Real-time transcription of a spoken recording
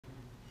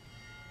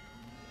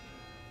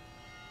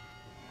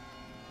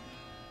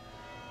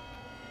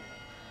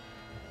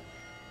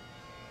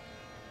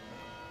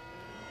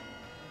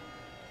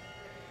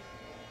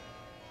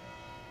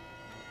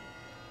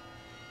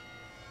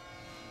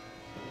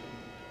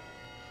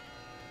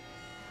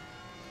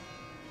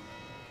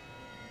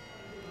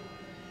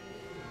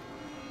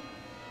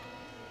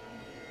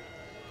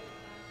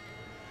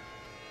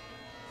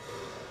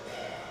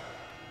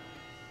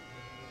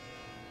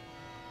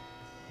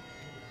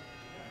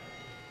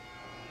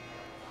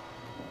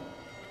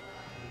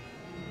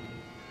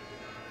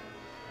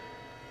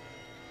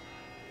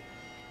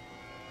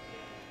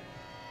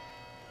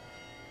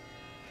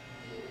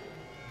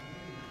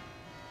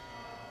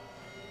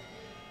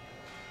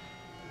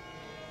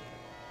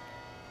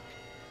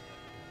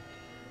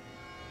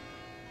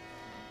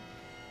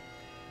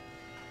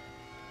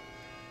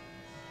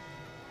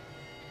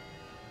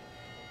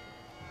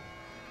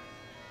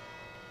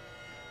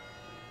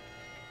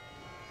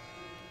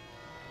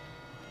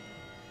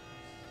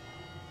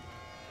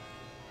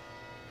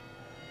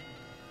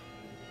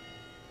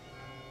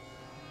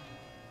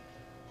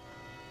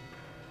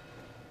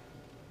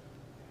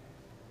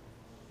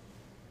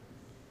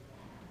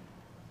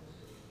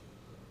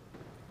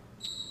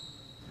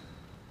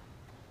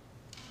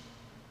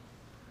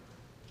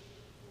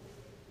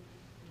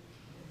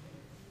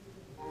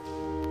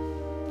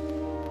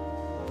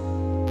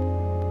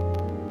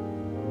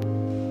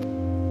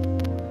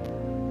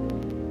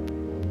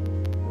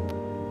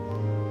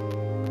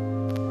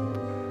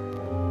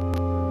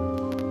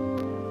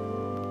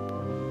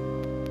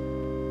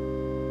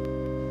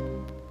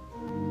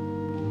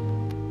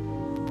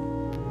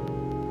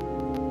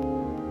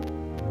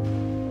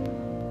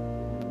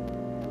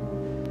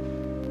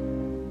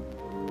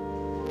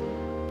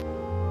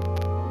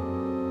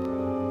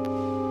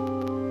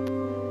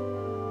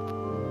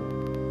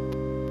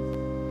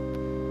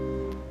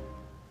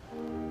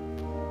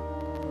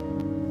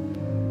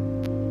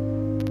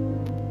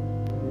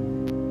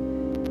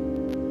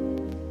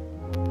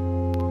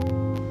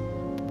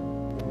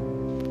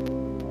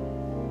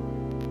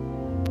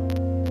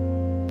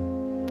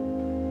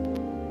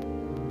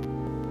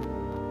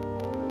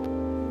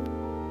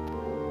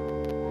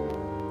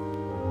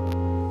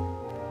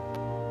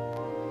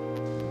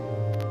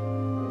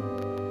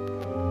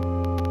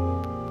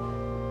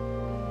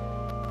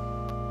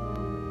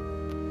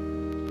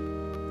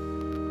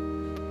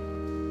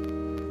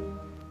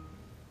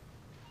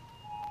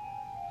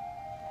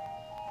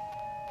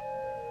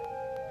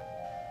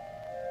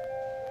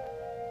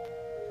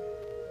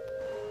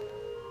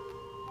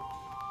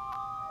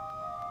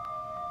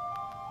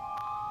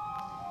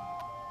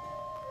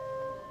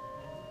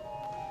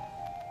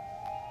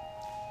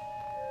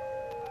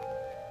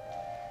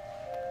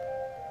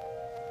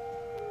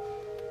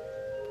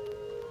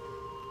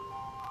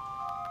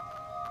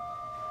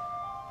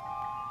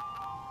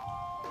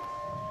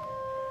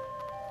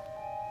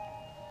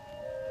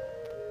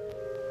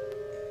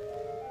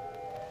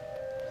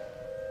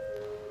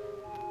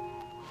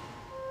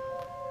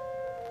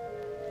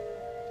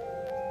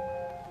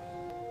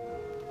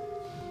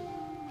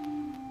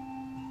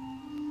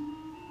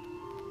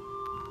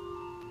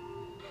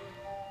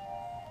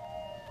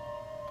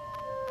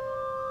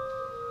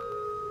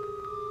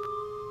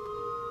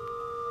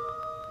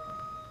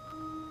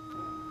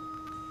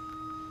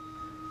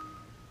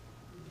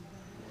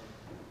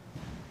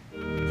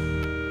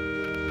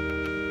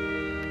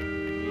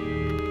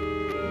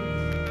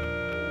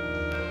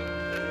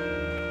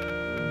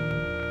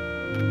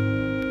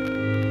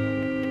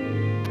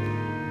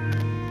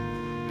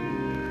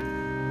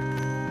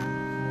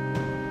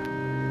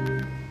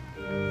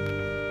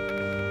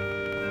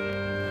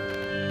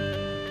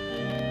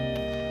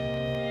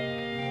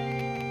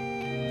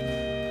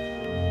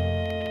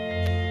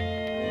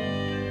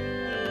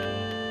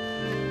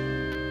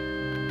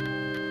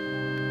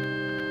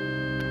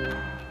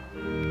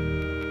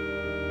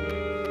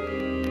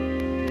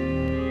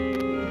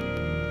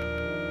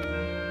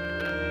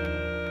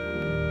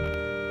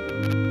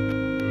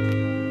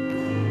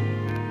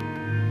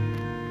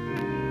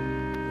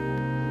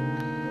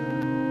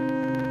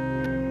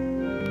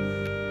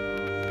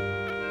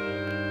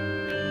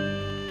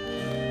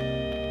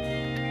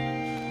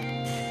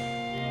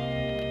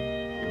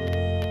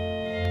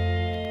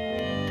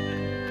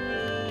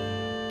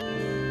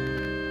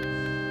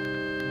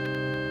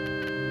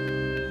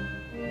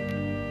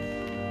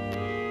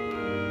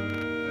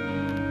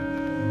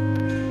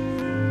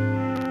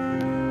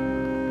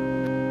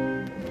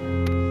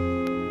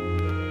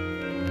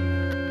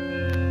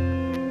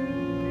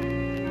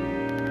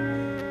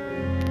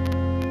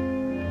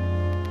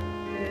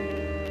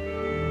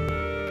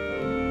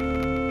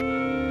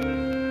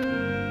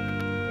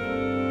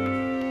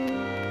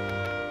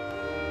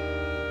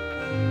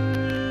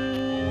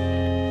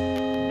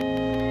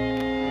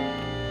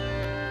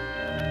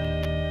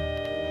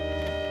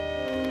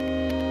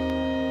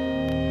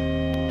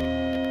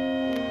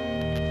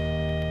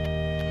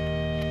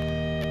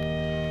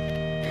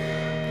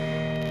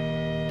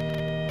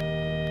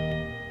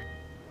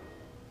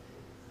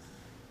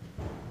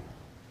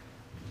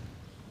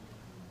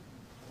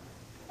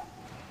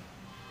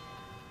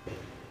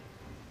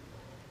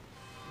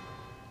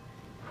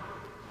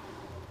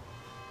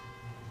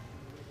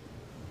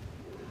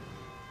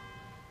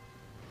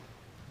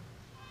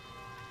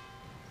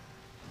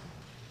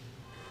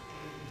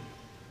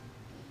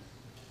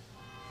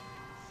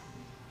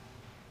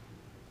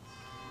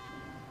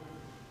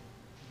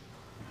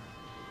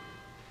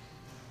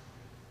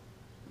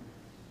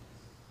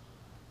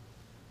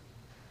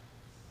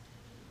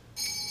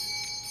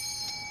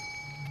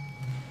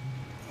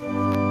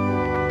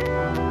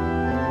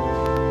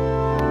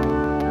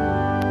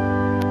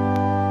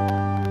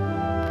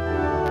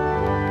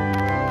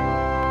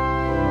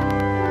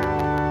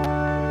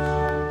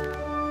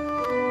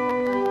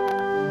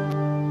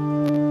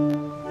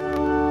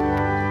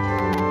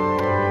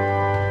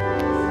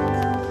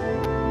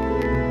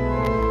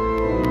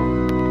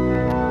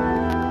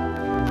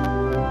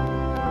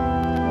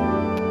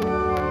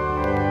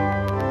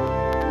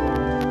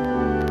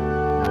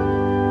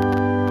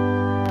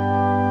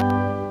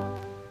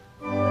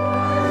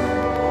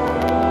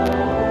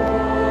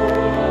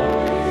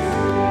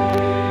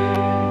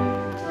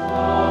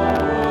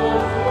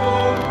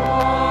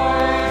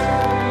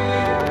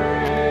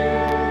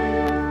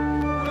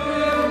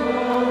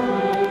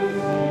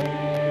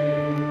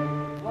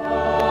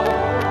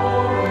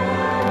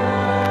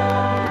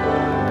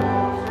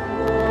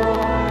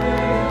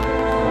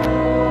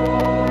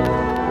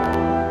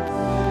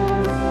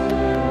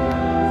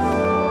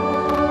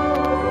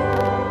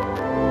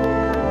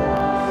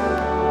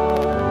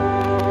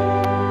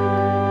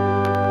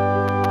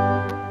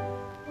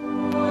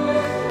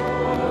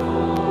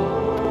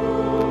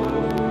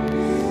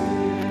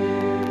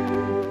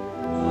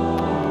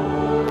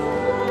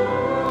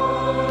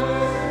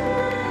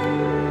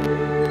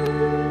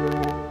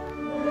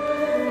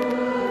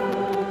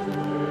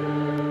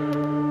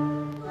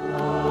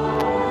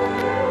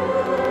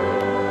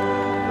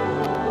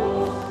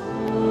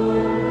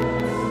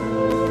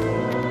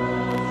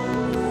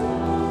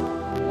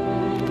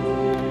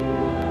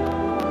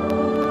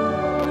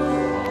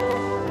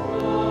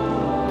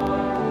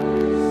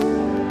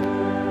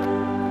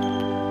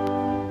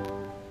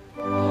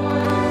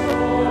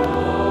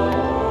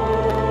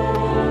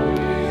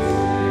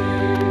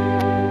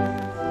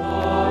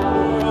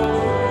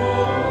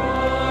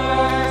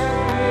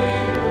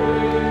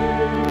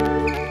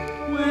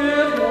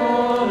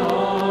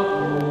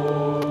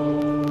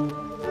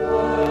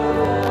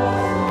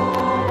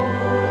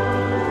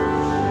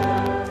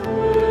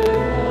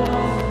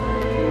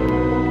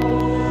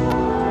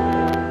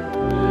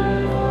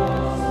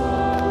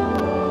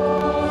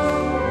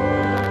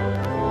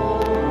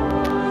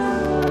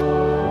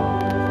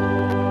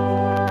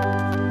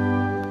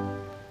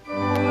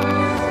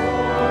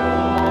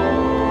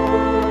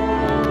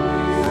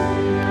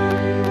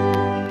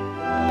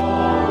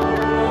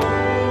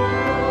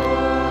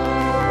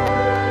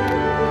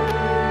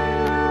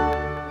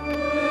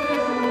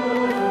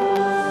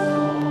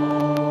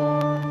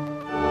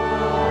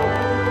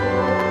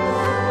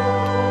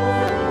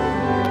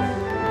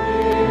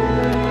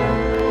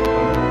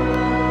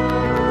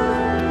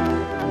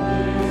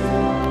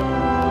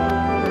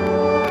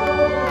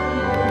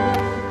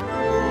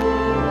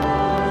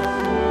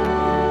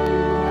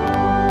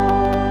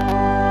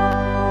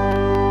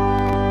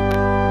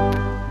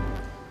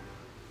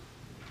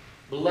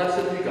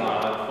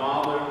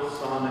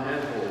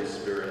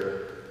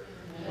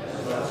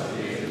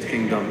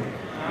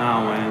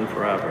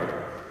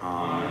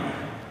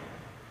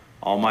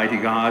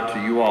God,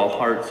 to you all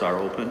hearts are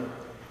open,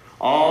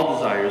 all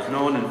desires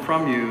known, and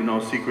from you no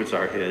secrets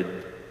are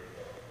hid.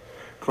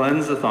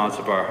 Cleanse the thoughts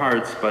of our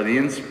hearts by the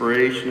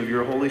inspiration of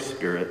your Holy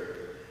Spirit,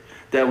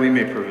 that we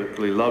may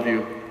perfectly love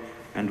you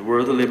and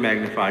worthily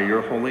magnify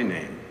your holy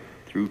name,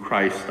 through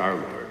Christ our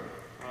Lord.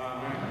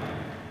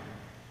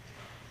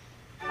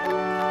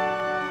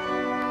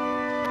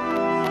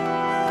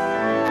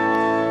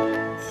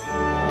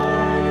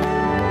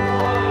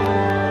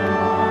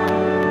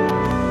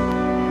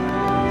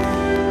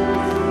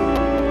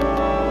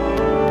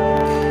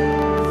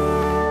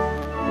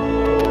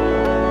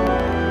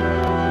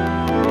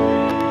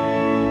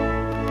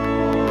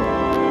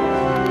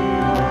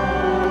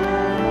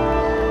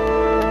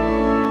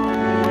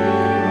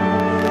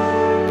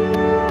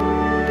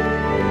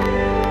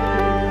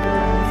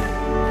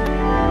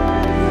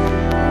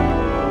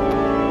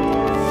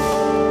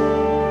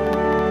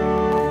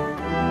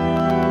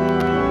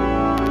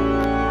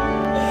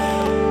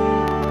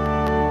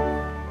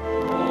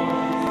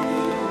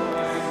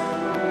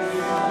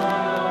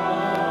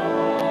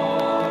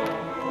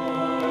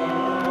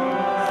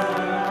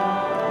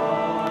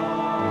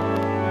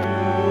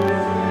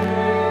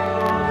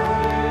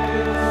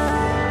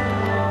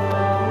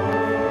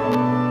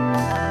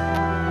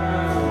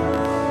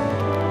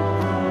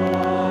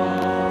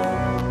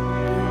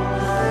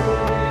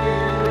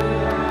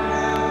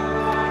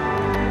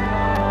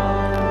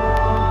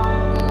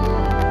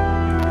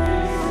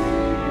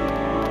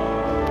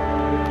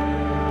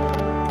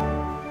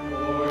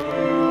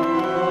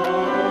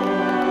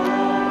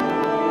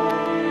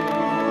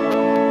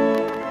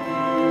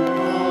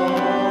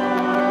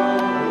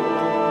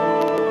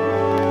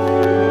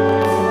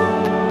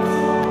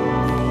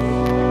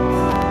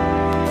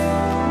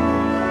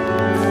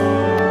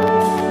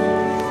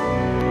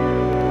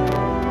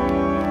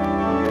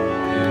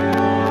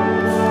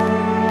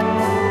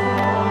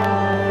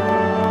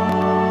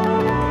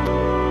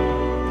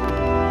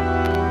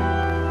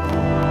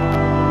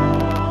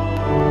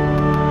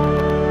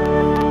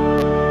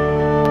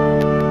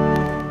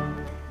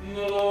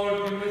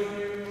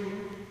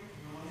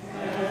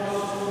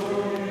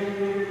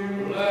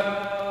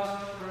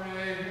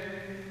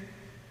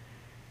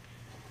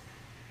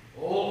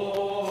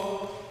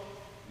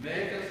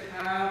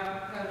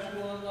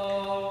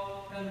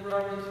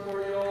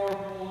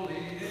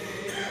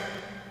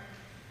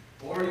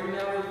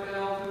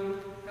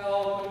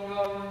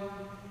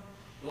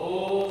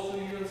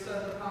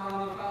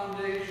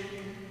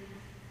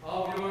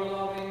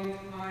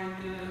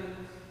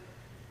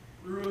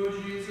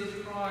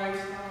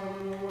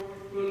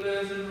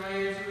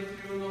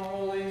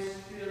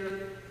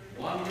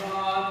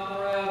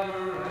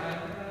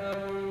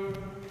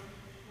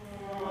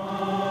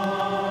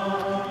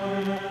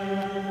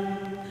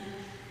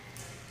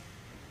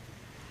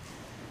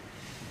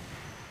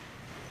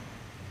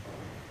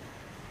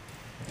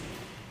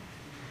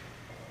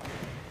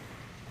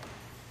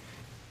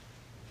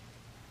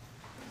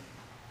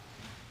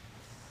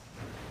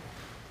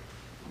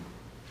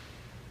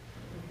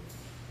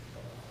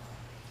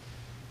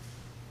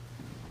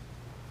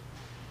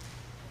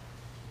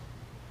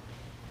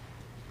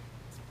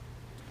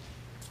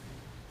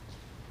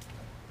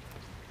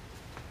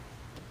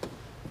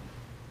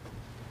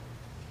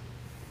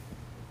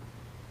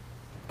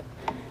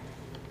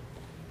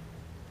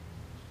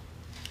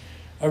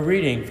 A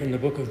reading from the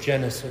book of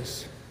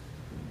Genesis.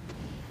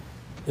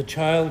 The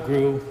child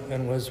grew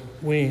and was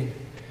weaned,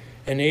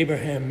 and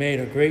Abraham made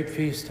a great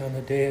feast on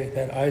the day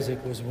that Isaac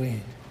was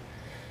weaned.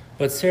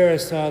 But Sarah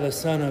saw the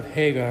son of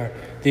Hagar,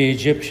 the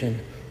Egyptian,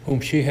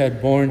 whom she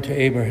had borne to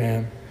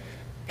Abraham,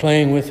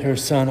 playing with her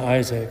son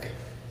Isaac.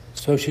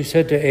 So she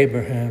said to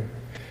Abraham,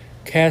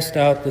 "Cast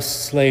out the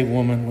slave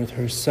woman with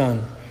her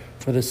son,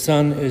 for the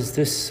son is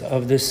this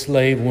of this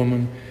slave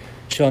woman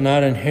shall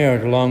not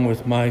inherit along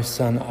with my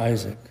son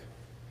Isaac."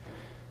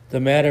 The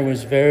matter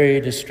was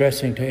very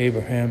distressing to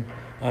Abraham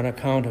on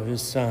account of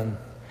his son.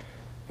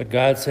 But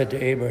God said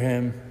to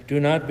Abraham, "Do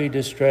not be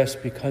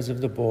distressed because of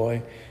the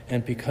boy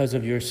and because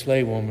of your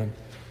slave woman.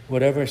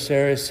 Whatever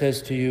Sarah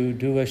says to you,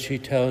 do as she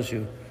tells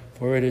you,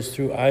 for it is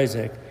through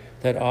Isaac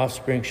that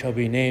offspring shall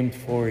be named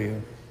for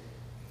you.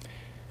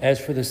 As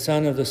for the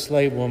son of the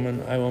slave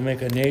woman, I will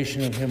make a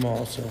nation of him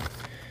also,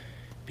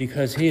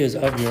 because he is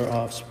of your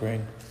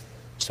offspring."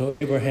 So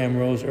Abraham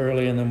rose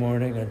early in the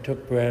morning and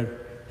took bread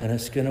and a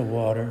skin of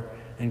water,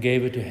 and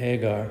gave it to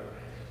Hagar,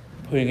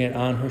 putting it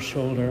on her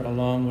shoulder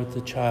along with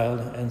the child,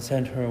 and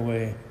sent her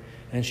away.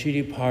 And she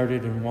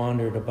departed and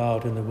wandered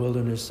about in the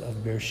wilderness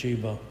of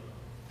Beersheba.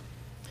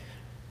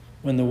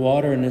 When the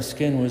water in the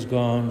skin was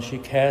gone, she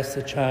cast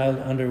the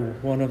child under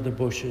one of the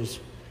bushes.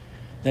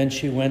 Then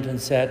she went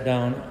and sat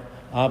down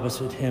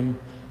opposite him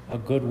a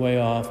good way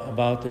off,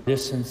 about the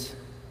distance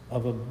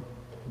of a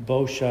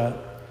bow shot.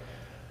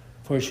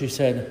 For she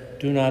said,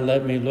 "Do not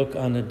let me look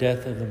on the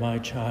death of my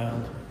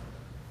child."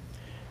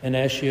 And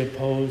as she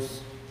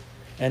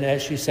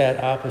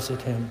sat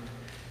opposite him,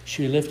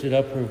 she lifted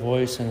up her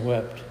voice and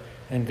wept.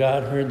 And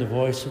God heard the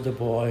voice of the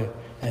boy,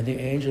 and the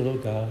angel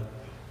of God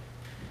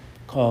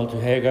called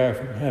to Hagar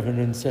from heaven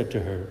and said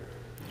to her,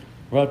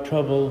 brought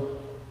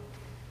trouble,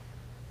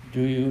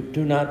 do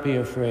not be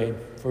afraid,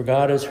 for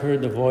God has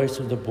heard the voice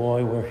of the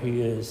boy where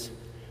he is.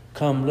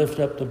 Come, lift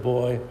up the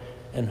boy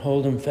and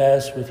hold him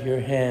fast with your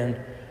hand,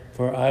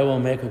 for I will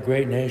make a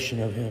great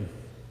nation of him."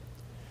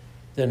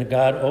 Then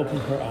God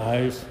opened her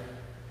eyes,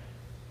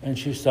 and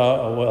she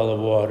saw a well of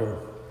water.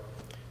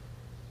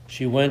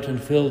 She went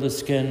and filled the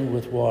skin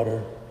with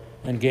water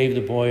and gave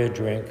the boy a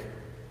drink.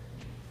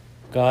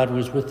 God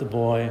was with the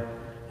boy,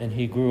 and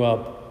he grew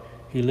up.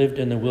 He lived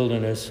in the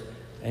wilderness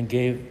and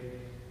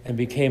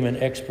became an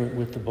expert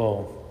with the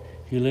bow.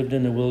 He lived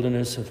in the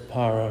wilderness of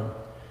Paran,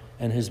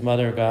 and his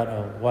mother got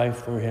a wife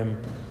for him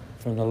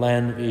from the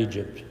land of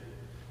Egypt.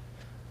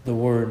 The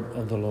word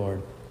of the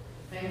Lord.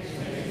 Thanks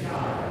be to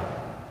God.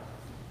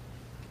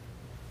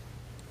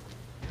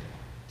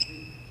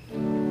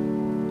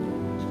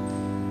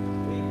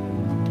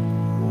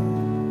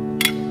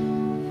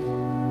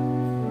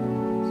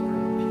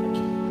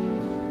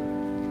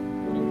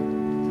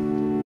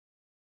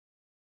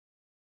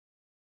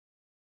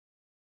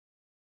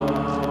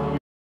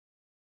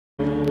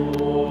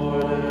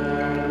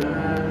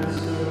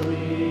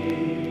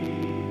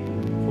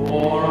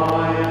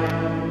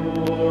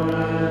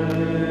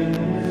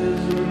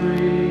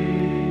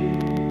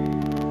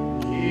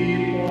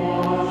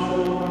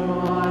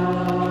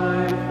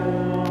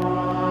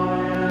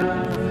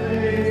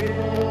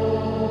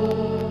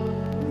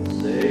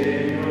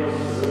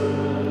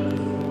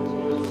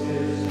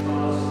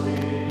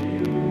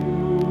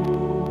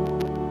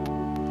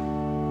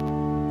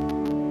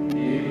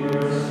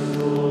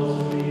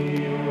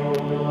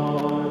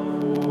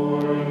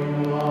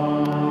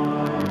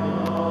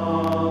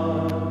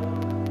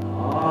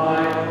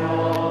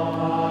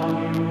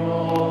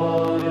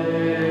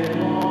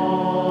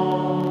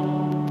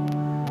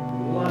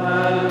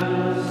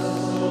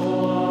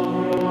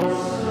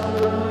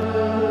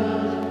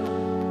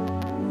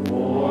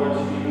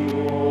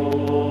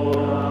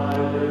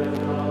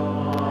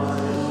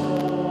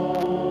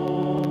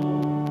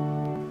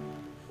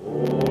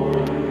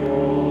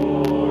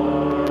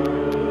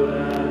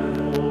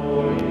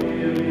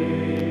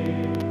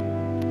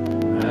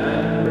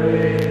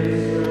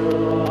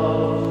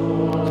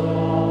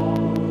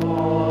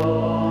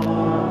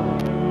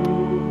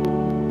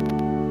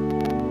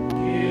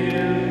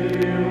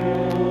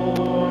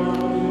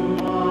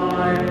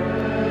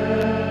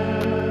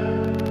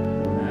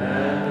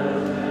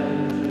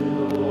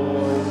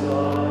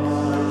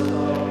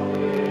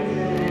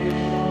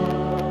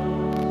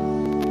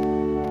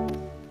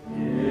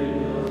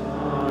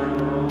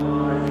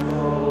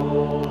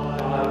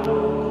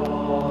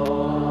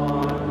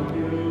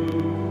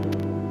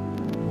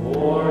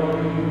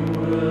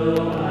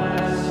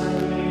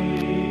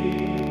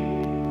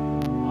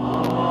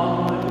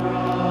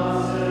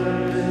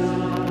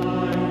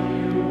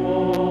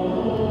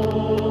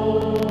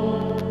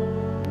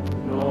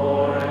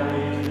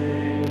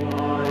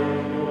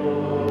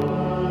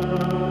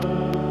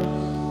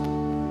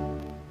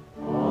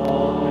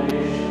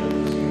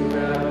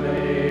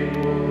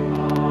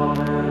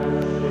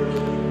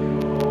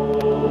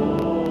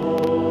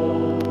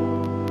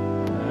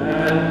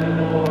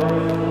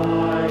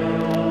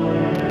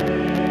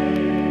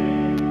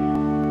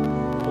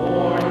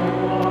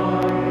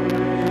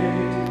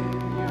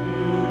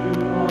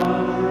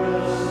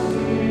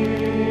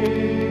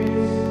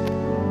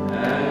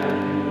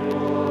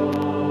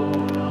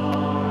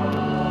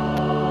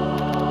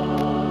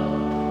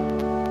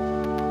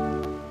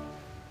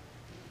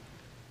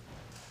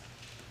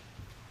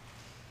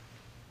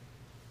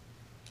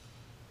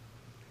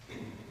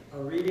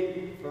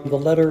 The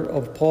letter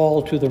of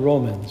Paul to the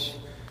Romans.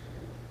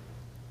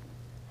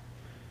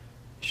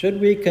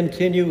 Should we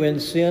continue in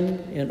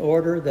sin in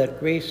order that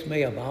grace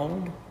may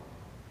abound?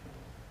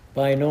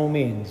 By no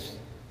means.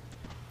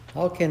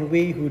 How can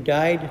we who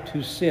died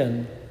to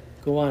sin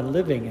go on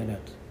living in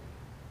it?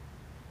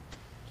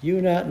 Do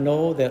you not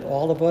know that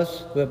all of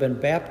us who have been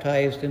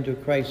baptized into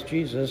Christ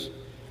Jesus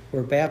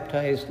were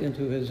baptized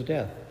into his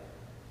death?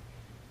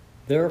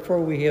 Therefore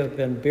we have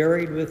been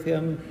buried with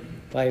him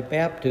by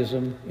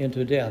baptism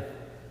into death,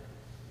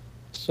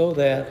 so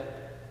that,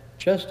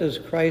 just as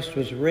Christ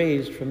was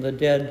raised from the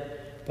dead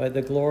by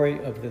the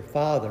glory of the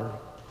Father,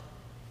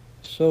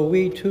 so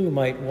we too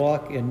might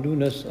walk in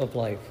newness of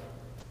life.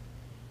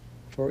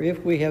 For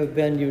if we have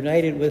been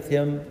united with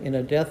him in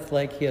a death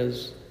like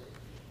his,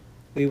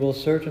 we will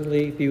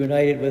certainly be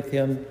united with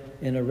him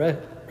in a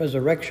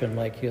resurrection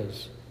like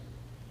his.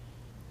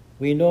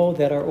 We know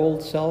that our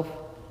old self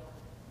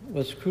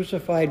was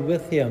crucified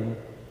with him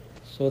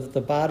so that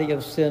the body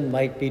of sin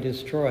might be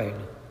destroyed,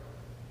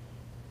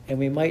 and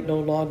we might no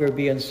longer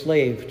be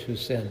enslaved to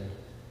sin.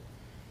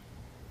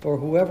 For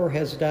whoever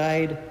has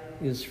died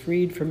is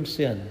freed from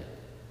sin.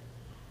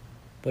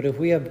 But if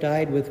we have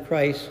died with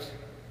Christ,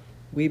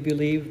 we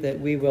believe that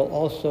we will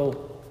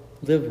also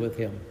live with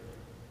him.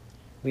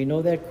 We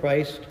know that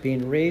Christ,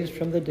 being raised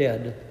from the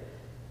dead,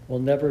 will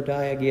never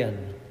die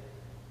again.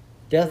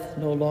 Death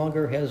no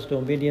longer has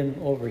dominion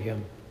over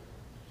him.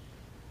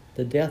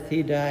 The death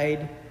he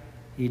died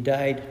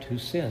to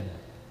sin.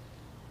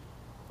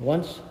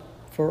 once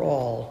for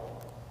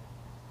all,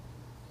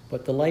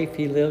 but the life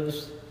he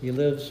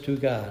lives to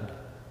God.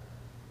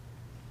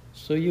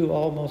 So you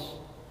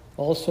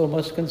also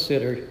must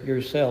consider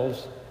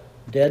yourselves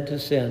dead to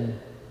sin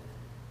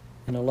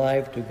and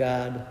alive to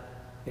God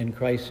in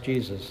Christ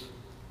Jesus.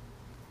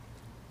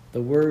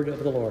 The word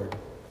of the Lord.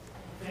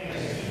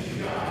 Thanks be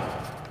to God.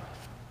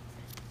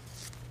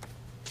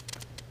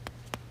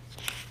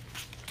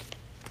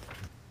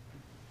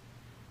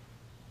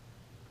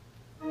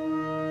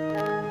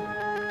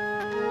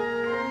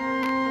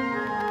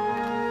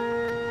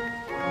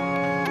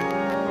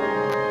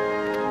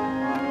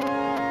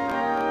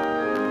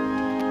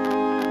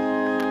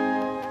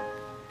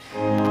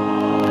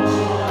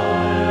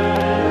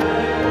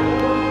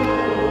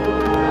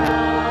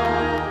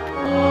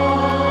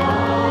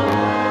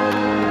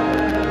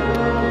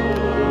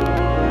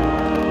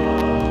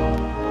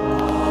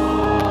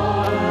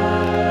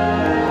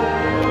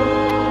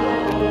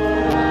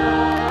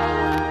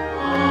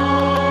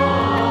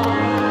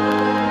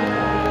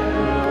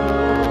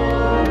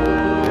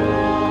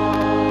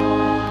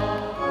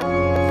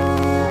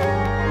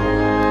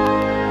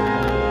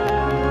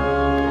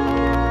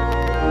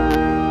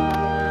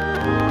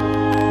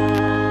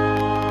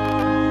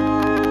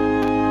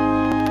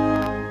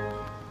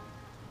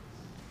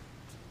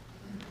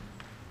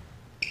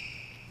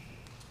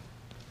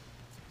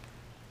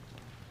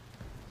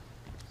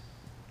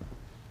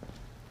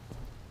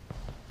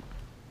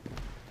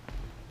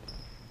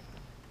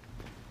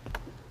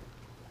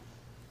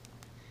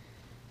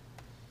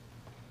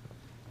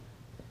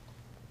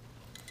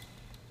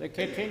 The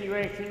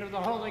continuation of the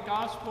Holy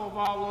Gospel of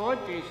our Lord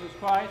Jesus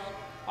Christ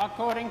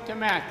according to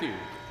Matthew.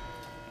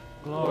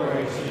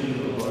 Glory to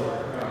you,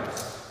 Lord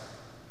Christ.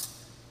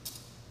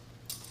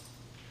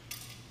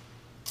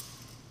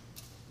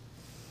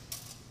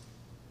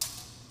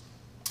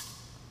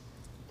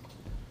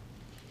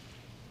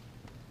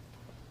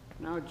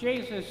 Now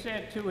Jesus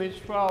said to his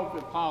 12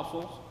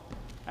 apostles,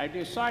 "A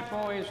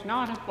disciple is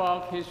not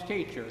above his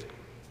teacher,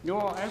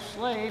 nor a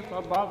slave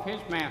above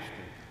his master.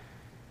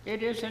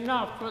 It is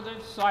enough for the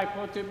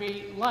disciple to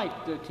be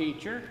like the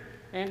teacher,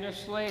 and the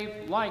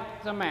slave like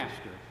the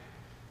master.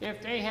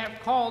 If they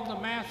have called the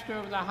master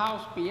of the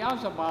house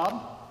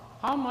Beelzebub,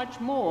 how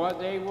much more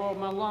they will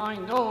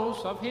malign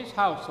those of his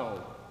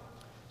household.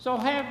 So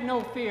have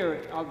no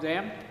fear of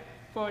them,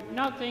 for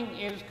nothing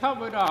is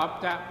covered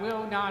up that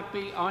will not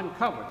be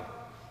uncovered,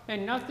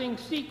 and nothing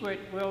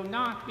secret will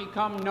not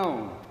become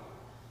known.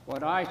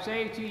 What I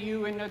say to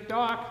you in the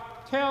dark,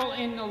 tell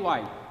in the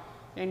light,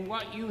 and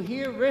what you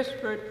hear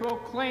whispered,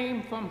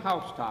 proclaim from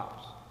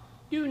housetops.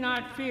 Do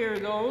not fear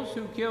those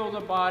who kill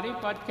the body,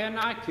 but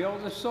cannot kill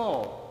the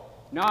soul.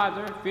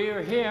 Neither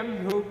fear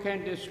him who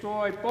can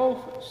destroy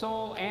both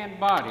soul and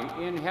body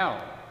in hell.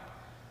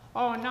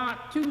 Are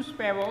not 2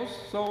 sparrows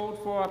sold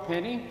for a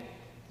penny?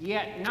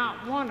 Yet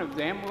not one of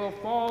them will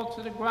fall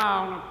to the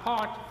ground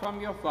apart from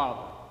your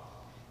Father.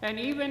 And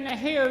even the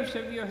hairs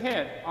of your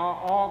head are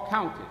all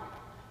counted.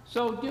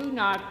 So do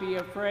not be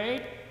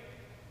afraid.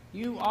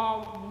 You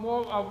are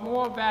of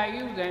more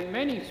value than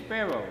many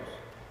sparrows.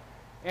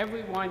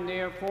 Everyone,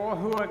 therefore,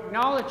 who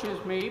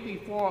acknowledges me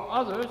before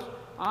others,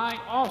 I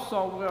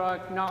also will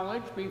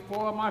acknowledge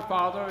before my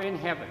Father in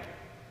heaven.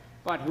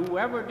 But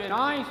whoever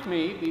denies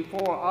me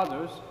before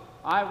others,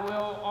 I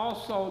will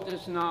also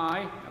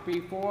deny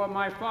before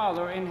my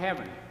Father in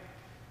heaven.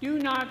 Do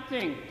not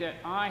think that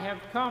I have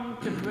come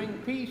to bring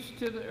peace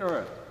to the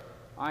earth.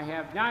 I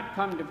have not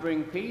come to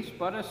bring peace,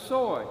 but a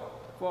sword.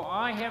 For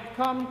I have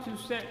come to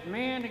set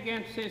man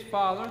against his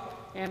father,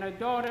 and a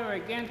daughter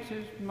against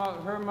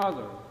her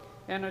mother,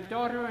 and a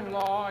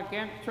daughter-in-law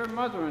against her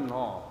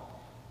mother-in-law.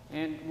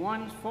 And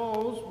one's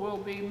foes will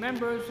be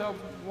members of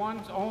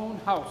one's own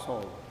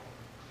household.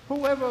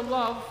 Whoever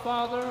loves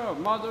father or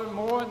mother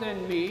more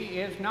than me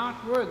is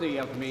not worthy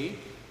of me,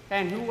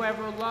 and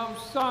whoever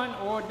loves son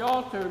or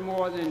daughter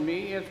more than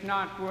me is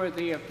not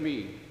worthy of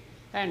me.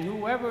 And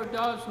whoever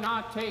does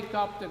not take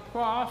up the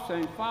cross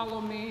and follow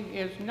me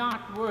is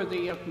not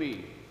worthy of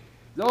me.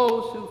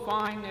 Those who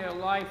find their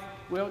life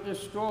will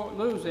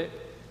lose it,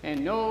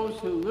 and those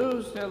who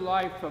lose their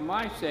life for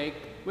my sake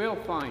will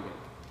find it."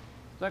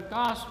 The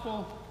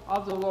Gospel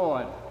of the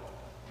Lord.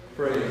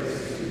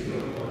 Praise to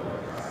you, Lord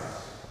Christ.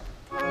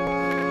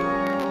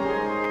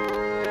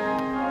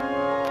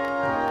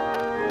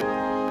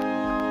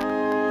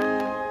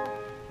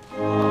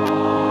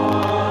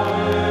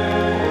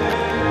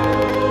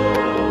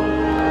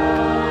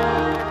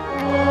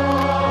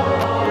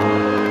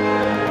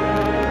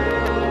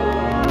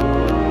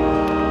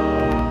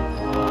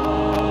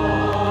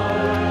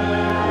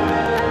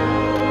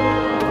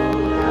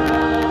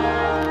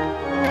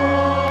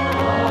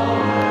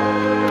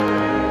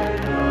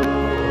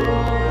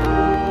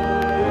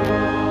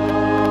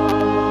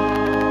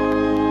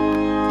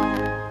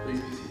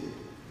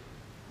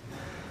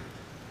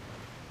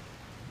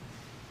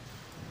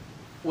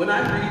 When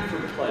I read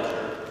for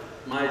pleasure,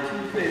 my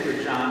 2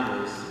 favorite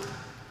genres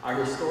are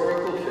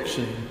historical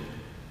fiction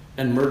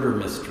and murder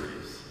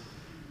mysteries.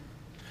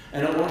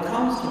 And when it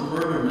comes to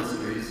murder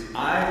mysteries, series,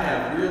 I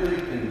have really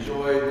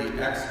enjoyed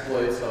the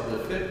exploits of the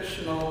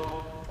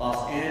fictional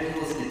Los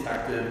Angeles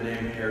detective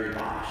named Harry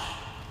Bosch.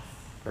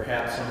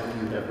 Perhaps some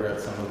of you have read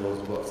some of those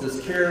books.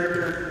 This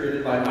character,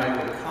 created by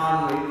Michael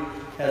Connelly,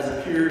 has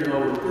appeared in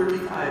over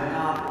 35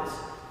 novels,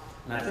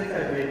 and I think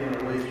I've made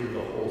my way through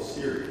the whole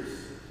series.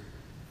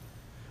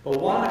 But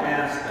one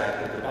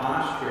aspect of the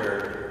Bosch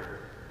character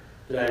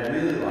that I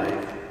really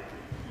like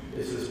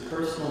is his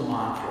personal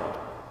mantra,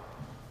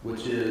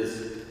 which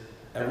is,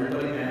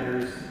 everybody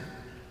matters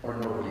or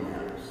nobody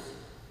matters.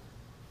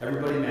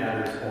 Everybody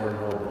matters or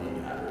nobody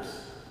matters.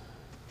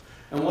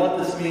 And what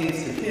this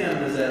means to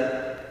him is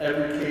that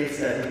every case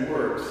that he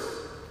works,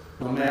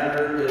 no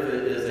matter if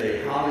it is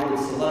a Hollywood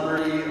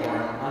celebrity or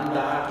an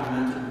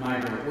undocumented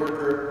migrant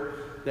worker,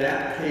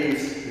 that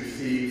case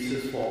receives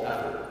his full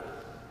effort.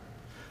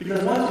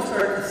 Because once you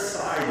start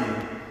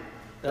deciding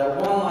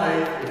that one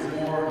life is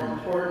more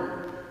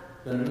important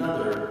than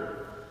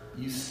another,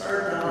 you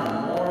start down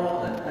a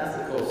moral and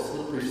ethical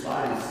slippery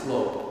sliding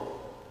slope,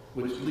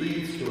 which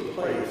leads to a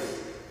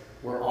place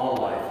where all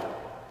life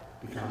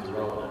becomes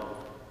irrelevant.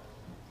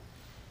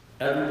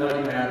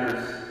 Everybody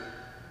matters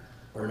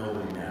or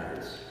nobody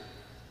matters.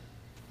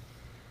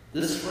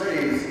 This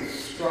phrase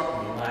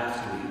struck me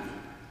last week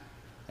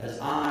as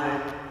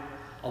I,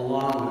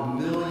 along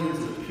with millions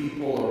of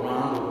people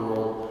around the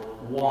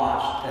world,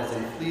 watched as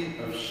a fleet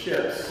of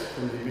ships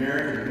from the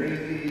American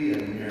Navy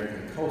and the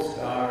American Coast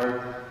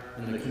Guard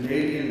and the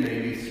Canadian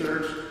Navy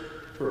searched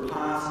for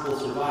possible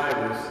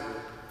survivors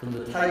from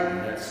the Titan,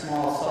 that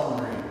small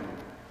submarine,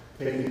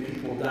 taking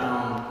people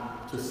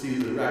down to see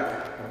the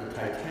wreck of the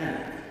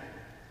Titanic.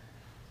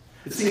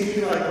 It seemed to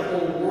me like the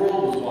whole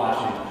world was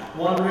watching,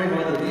 wondering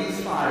whether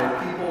these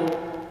 5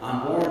 people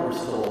on board were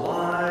still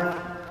alive,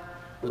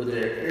 would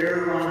their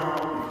air run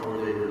out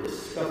before they were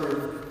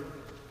discovered.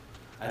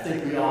 I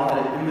think we all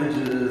had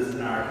images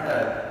in our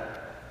head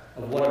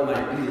of what it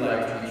might be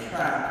like to be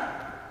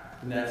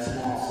trapped in that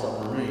small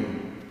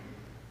submarine,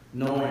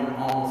 knowing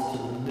almost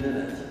to the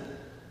minute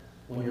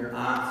when your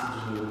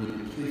oxygen will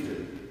be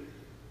depleted.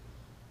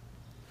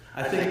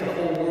 I think the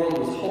whole world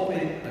was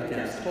hoping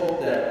against hope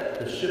that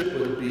the ship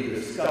would be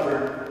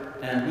discovered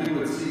and we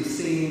would see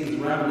scenes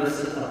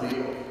reminiscent of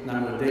and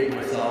I'm going to date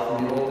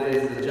myself, in the old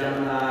days of the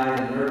Gemini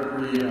and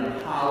Mercury and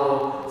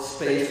Apollo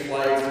space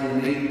flights, when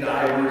the Navy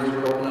divers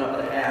would open up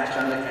the hatch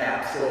on the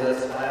capsule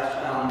that splashed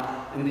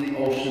down in the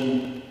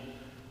ocean,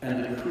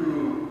 and the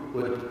crew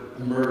would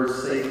emerge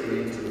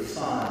safely into the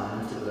sun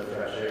and into the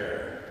fresh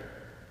air.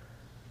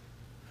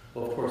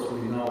 Well, of course,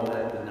 we know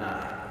that did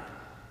not happen.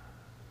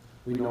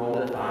 We know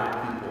that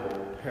 5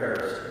 people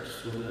perished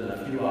just within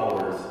a few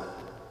hours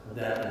of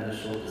that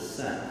initial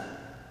descent.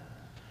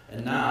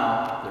 And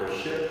now their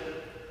ship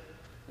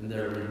and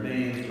their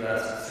remains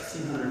rest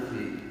 1,600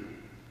 feet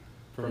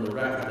from the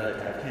wreck of that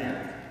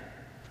Titanic,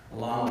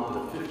 along with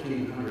the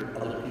 1,500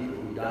 other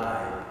people who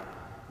died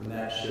when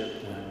that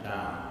ship went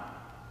down.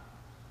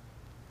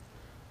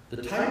 The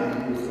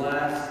Titan was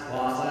lost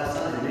last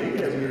Sunday,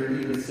 maybe as we were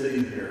even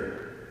sitting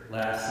here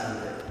last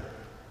Sunday.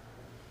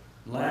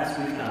 Last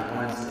week on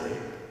Wednesday,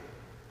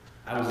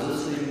 I was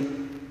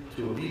listening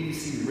to a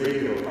BBC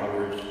radio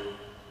coverage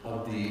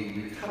of the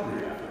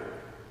recovery effort.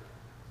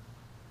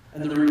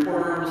 And the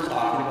reporter was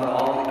talking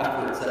about all the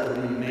efforts that were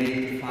being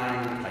made to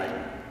find the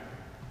Titan.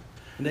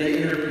 And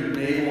they interviewed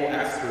naval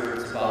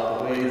experts about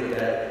the way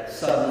that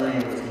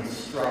submarine was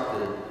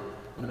constructed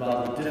and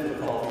about the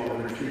difficulty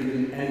of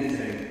retrieving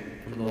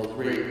anything from those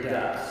great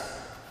depths.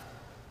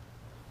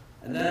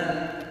 And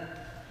then,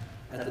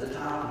 at the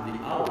top of the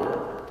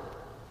hour,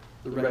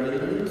 the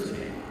regular news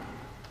came on.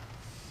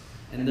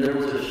 And there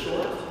was a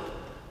short,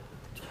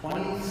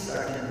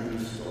 20-second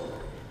news story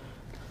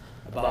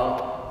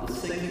about the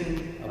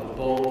sinking of a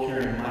boat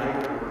carrying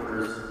migrant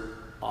workers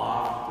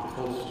off the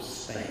coast of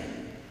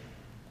Spain.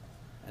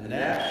 And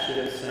that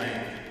ship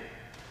sank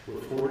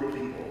with 40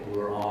 people who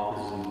were all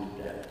presumed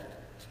dead.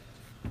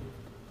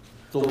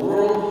 The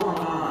world hung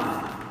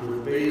on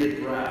with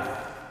bated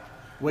breath,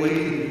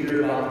 waiting to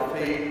hear about the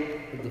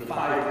fate of the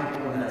 5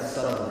 people in that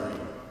submarine.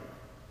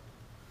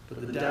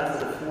 But the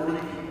deaths of 40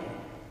 people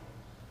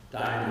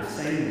died in the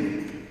same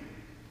week,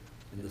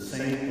 in the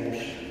same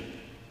ocean,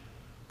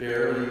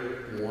 barely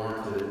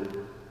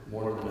warranted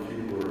more than a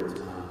few words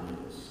on the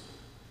news.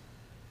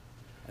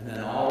 And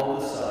then all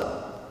of a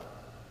sudden,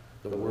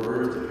 the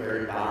words of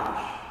Harry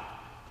Bosch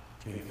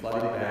came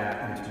flooding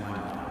back into my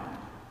mind.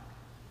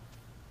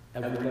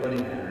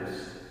 Everybody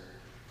matters,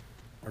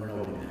 or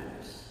nobody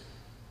matters.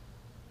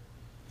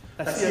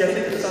 I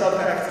think the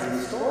subtext of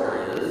the story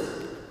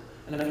is,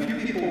 and a few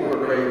people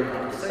were brave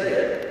enough to say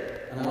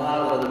it, and a lot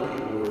of other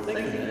people were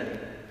thinking it,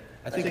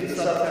 I think the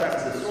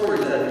subtext of the story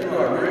is that if you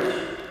are rich,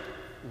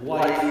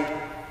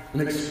 white,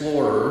 an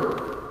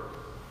explorer,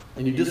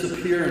 and you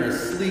disappear in a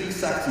sleek,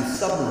 sexy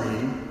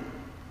submarine,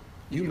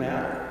 you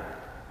matter.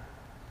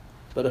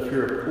 But if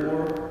you're a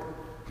poor,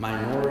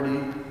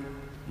 minority,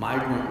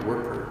 migrant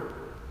worker,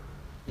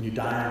 and you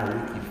die on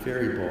a leaky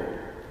ferry boat,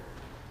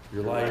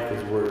 your life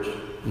is worth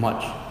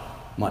much,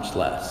 much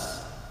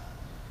less.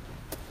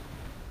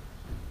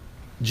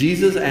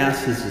 Jesus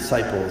asked his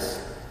disciples,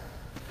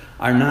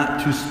 "Are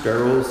not 2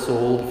 sparrows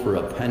sold for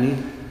a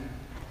penny?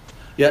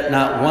 Yet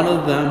not one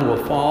of them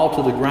will fall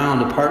to the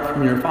ground apart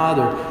from your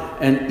Father,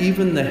 and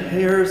even the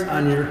hairs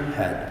on your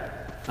head,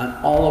 on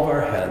all of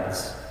our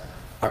heads,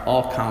 are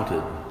all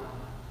counted.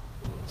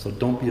 So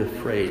don't be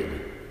afraid,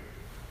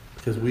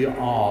 because we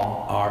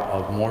all are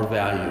of more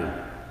value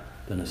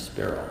than a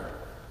sparrow.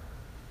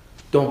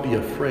 Don't be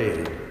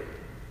afraid,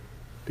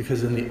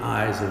 because in the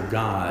eyes of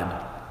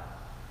God,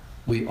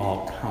 we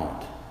all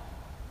count.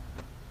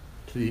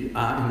 In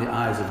the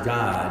eyes of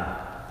God,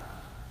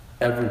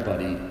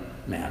 everybody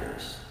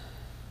matters."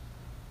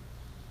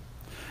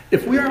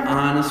 If we are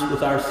honest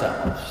with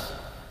ourselves,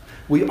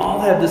 we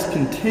all have this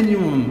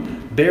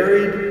continuum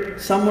buried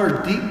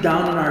somewhere deep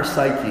down in our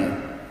psyche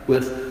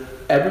with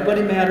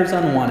everybody matters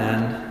on one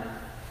end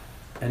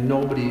and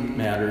nobody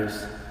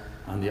matters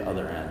on the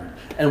other end.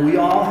 And we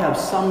all have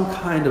some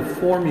kind of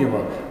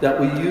formula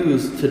that we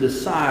use to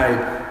decide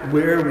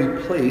where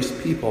we place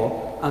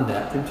people on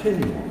that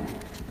continuum.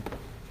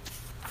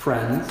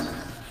 Friends,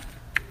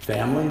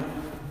 family,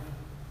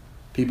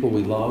 people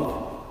we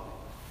love,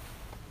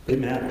 they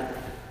matter.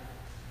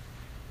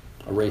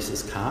 A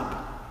racist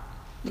cop?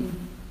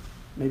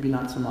 Maybe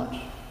not so much.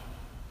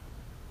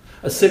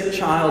 A sick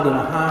child in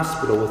a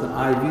hospital with an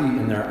IV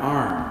in their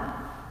arm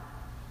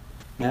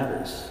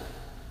matters.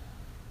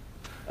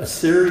 A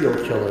serial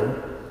killer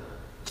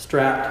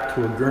strapped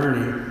to a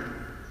gurney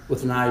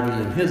with an IV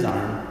in his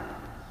arm,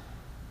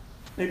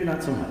 maybe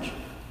not so much.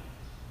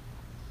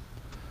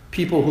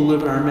 People who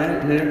live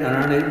in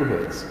our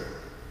neighborhoods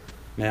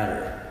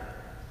matter.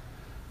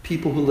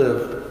 People who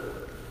live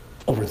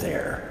over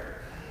there,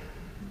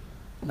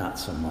 not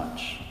so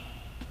much.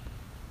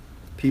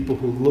 People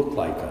who look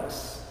like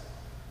us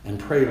and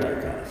pray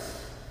like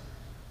us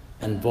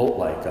and vote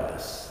like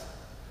us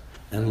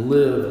and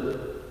live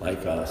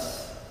like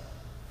us,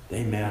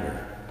 they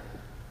matter.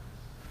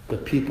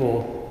 But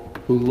people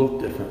who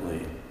look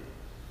differently,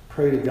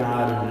 pray to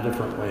God in a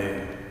different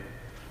way,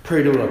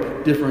 pray to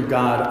a different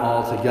God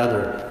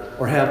altogether,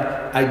 or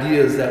have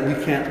ideas that we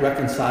can't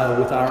reconcile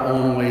with our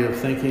own way of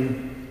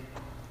thinking,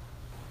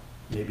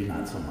 maybe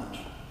not so much.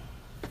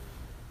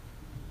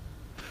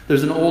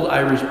 There's an old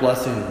Irish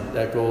blessing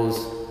that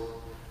goes,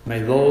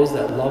 "May those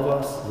that love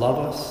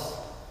us,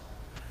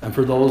 and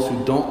for those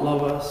who don't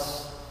love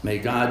us, may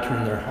God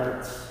turn their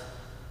hearts.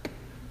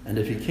 And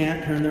if he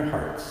can't turn their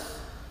hearts,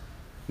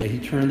 may he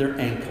turn their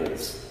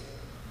ankles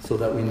so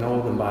that we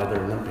know them by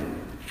their limping."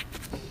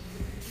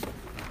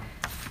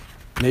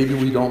 Maybe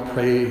we don't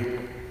pray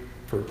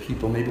for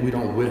people, maybe we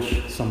don't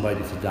wish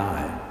somebody to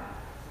die,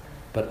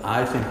 but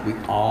I think we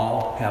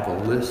all have a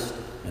list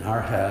in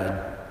our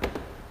head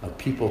of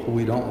people who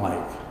we don't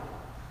like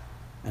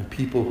and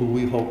people who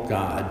we hope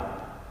God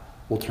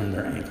will turn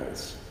their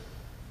ankles.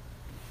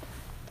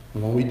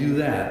 And when we do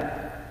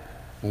that,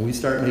 when we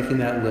start making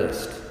that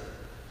list,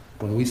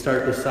 when we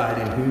start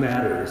deciding who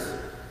matters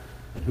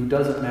and who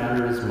doesn't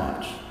matter as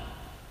much,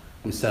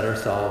 we set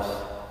ourselves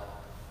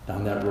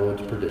down that road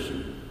to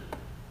perdition.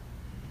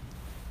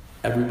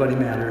 Everybody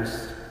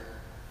matters,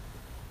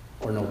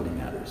 or nobody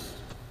matters.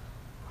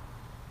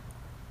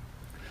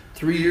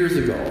 3 years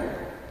ago,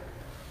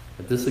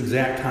 at this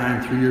exact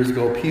time, 3 years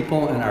ago,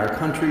 people in our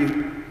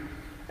country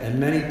and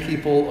many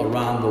people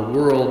around the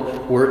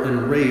world were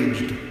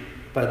enraged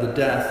by the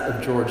death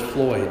of George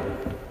Floyd.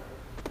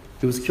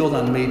 He was killed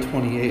on May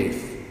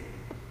 28th.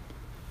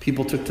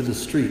 People took to the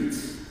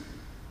streets.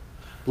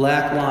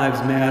 Black Lives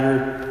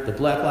Matter, the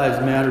Black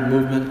Lives Matter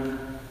movement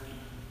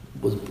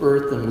was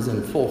birthed and was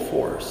in full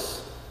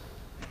force.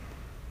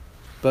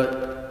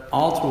 But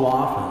all too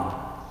often,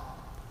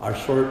 our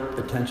short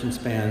attention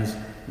spans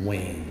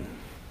wane.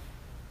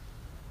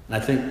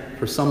 And I think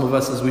for some of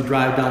us, as we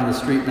drive down the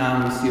street now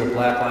and we see a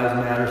Black Lives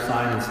Matter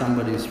sign in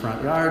somebody's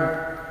front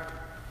yard,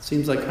 it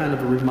seems like kind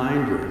of a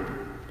reminder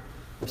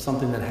of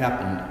something that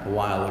happened a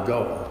while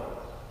ago.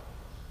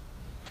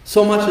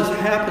 So much has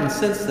happened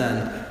since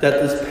then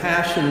that this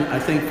passion, I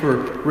think, for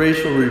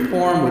racial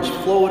reform, which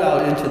flowed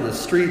out into the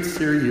streets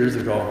 3 years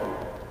ago,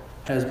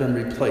 has been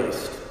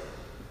replaced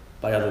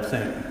by other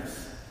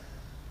things,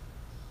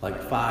 like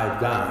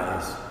 5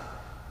 guys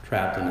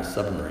trapped in a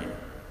submarine.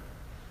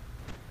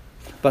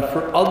 But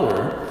for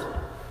others,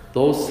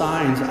 those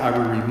signs are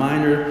a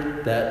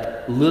reminder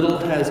that little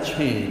has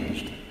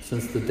changed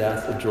since the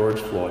death of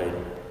George Floyd.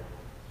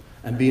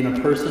 And being a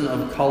person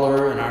of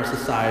color in our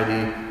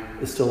society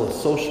is still a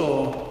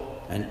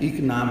social and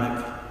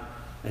economic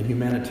and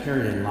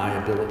humanitarian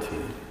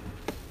liability.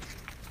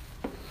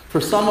 For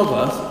some of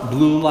us,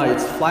 blue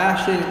lights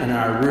flashing in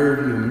our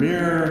rearview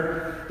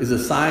mirror is a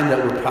sign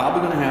that we're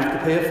probably going to have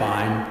to pay a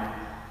fine,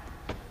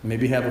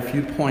 maybe have a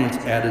few points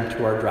added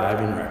to our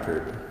driving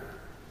record.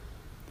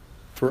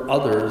 For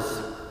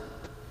others,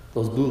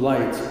 those blue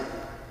lights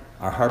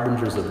are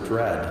harbingers of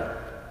dread.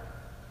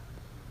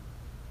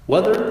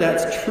 Whether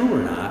that's true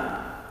or not,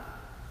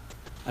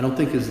 I don't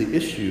think is the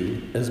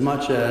issue as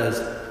much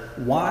as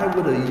why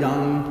would a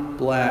young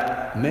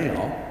black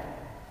male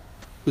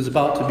who's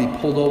about to be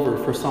pulled over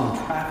for some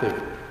traffic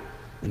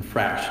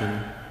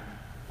infraction,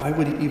 why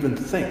would he even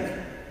think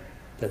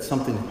that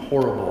something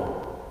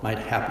horrible might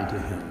happen to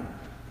him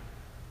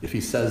if he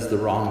says the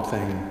wrong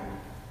thing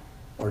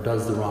or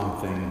does the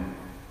wrong thing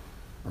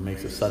or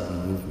makes a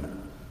sudden movement?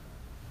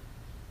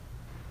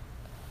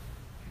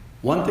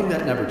 One thing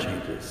that never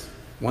changes,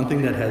 one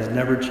thing that has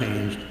never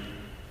changed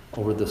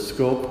over the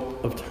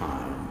scope of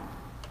time,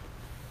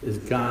 is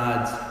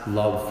God's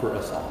love for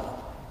us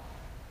all.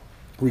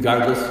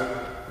 Regardless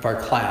of our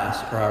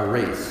class or our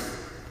race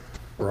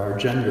or our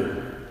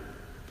gender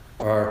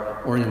or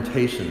our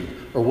orientation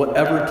or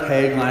whatever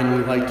tagline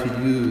we like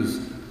to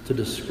use to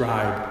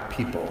describe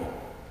people.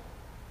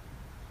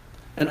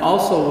 And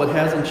also what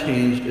hasn't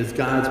changed is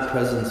God's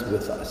presence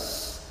with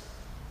us.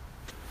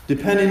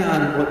 Depending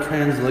on what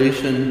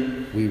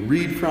translation we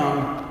read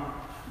from,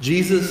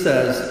 Jesus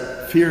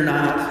says, "Fear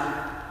not,"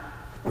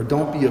 or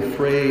 "Don't be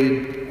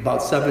afraid,"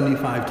 about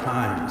 75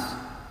 times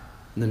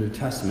in the New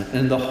Testament. And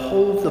in the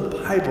whole of the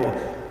Bible,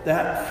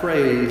 that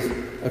phrase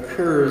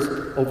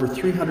occurs over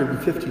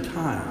 350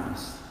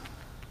 times.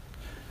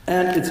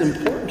 And it's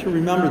important to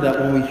remember that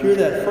when we hear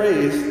that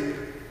phrase,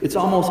 it's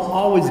almost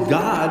always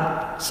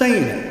God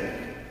saying it,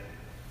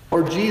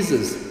 or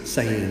Jesus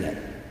saying it,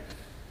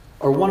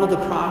 or one of the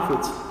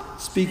prophets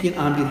speaking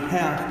on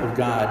behalf of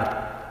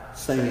God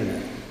saying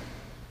it.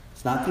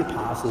 It's not the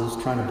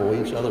apostles trying to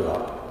buoy each other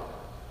up.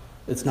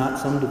 It's not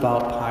some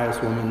devout,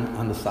 pious woman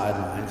on the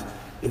sidelines.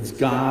 It's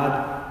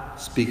God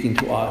speaking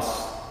to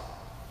us,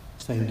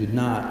 saying, "Do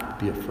not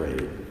be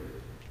afraid."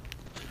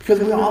 Because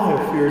we all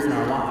have fears in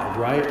our lives,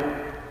 right?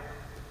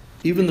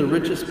 Even the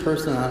richest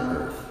person on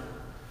earth,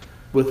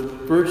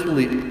 with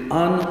virtually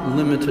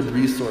unlimited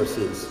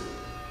resources,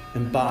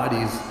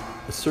 embodies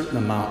a certain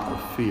amount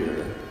of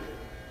fear.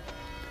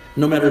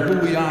 No matter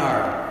who we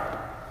are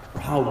or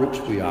how rich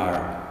we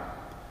are,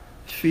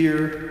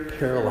 fear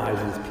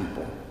paralyzes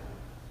people.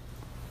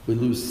 We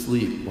lose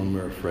sleep when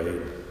we're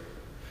afraid.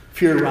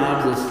 Fear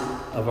robs us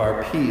of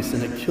our peace,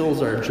 and it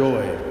kills our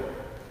joy,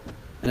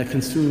 and it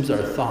consumes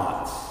our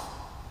thoughts,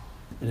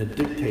 and it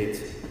dictates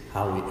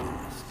how we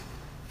ask.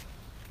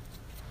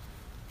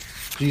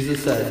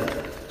 Jesus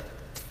said,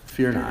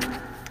 "Fear not."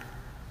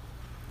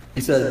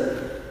 He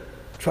said,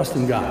 "Trust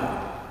in God,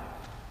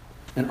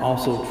 and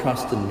also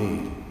trust in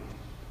me."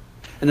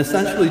 And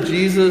essentially,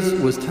 Jesus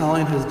was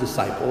telling his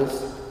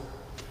disciples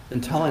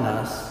and telling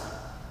us,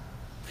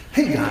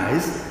 "Hey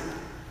guys,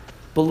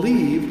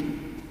 believe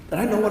that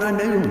I know what I'm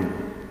doing.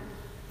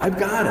 I've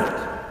got it.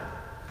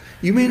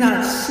 You may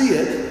not see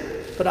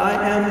it, but I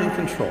am in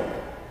control.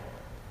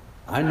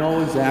 I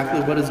know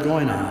exactly what is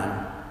going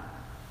on,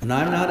 and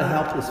I'm not a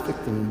helpless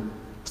victim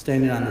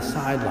standing on the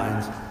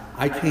sidelines.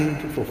 I came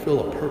to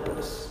fulfill a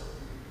purpose.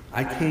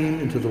 I came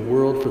into the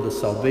world for the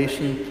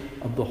salvation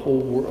of the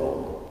whole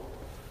world.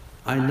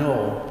 I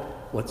know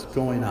what's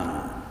going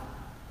on,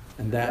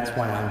 and that's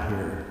why I'm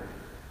here.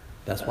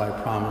 That's why I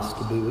promise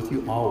to be with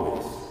you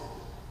always,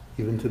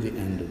 even to the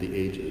end of the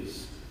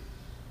ages."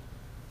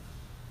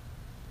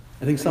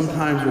 I think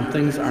sometimes when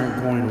things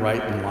aren't going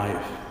right in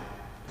life,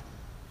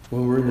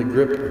 when we're in the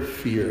grip of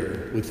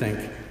fear, we think,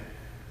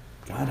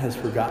 God has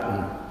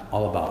forgotten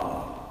all about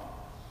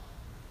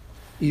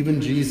me.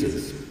 Even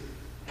Jesus,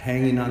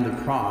 hanging on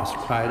the cross,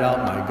 cried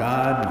out, my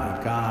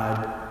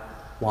God,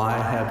 why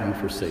have you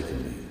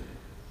forsaken me?"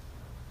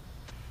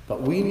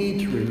 But we need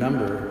to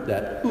remember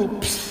that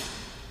oops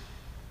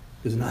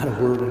is not a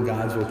word in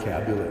God's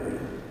vocabulary.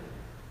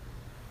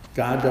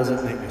 God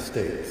doesn't make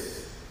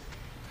mistakes.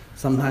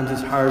 Sometimes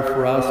it's hard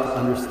for us to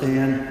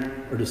understand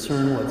or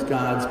discern what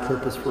God's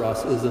purpose for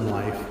us is in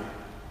life.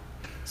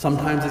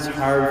 Sometimes it's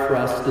hard for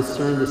us to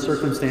discern the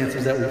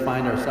circumstances that we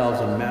find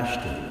ourselves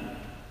enmeshed in.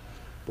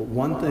 But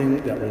one thing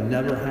that we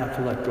never have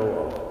to let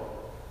go of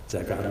is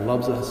that God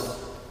loves us,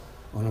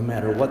 no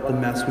matter what the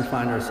mess we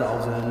find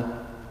ourselves in,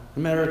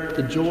 no matter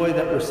the joy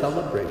that we're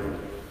celebrating.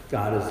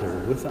 God is there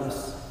with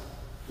us,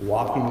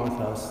 walking with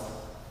us,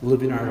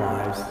 living our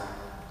lives.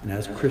 And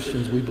as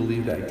Christians, we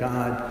believe that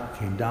God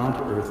came down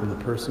to earth in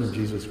the person of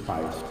Jesus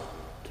Christ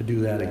to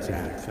do that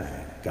exact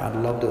thing. God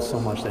loved us so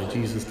much that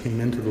Jesus came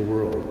into the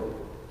world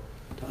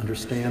to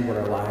understand what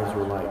our lives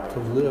were like, to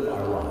live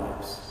our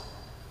lives,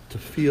 to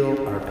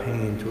feel our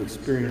pain, to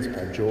experience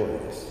our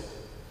joys.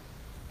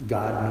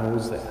 God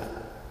knows that.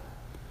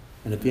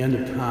 And at the end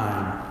of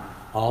time,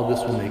 all this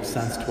will make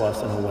sense to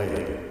us in a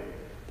way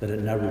that it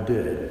never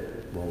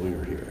did while we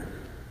were here.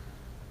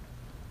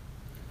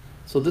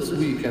 So this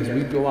week, as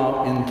we go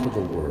out into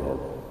the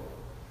world,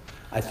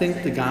 I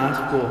think the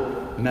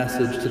gospel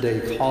message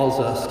today calls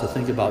us to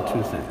think about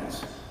two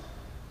things.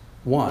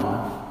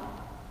 One,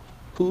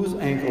 whose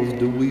ankles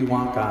do we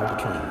want God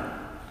to turn?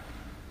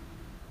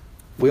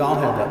 We all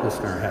have that list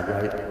in our head,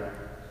 right?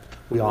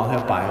 We all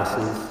have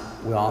biases.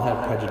 We all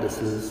have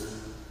prejudices.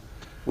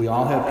 We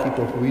all have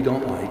people who we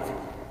don't like.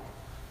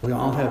 We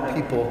all have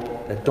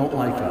people that don't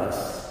like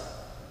us.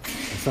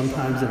 And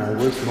sometimes in our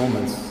worst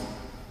moments,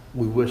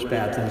 we wish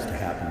bad things to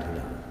happen to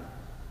them.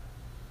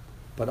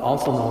 But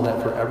also know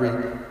that for every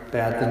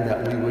bad thing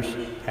that we wish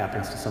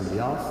happens to somebody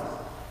else,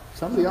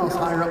 Somebody else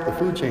higher up the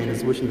food chain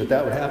is wishing that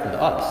that would happen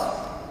to us.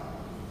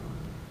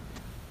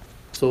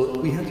 So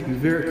we have to be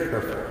very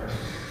careful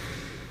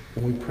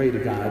when we pray to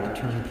God to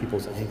turn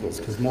people's ankles,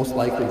 because most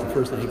likely the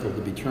first ankle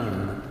to be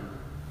turned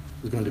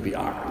is going to be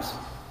ours.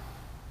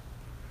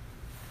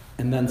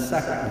 And then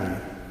secondly,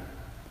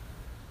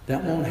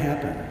 that won't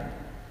happen.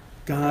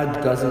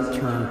 God doesn't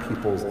turn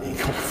people's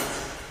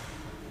ankles.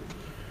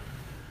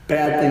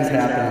 Bad things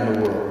happen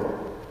in the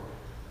world.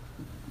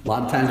 A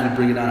lot of times we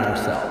bring it on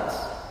ourselves.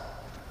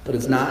 But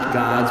it's not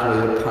God's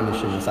way of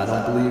punishing us. I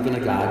don't believe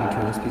in a God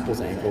who turns people's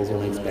ankles or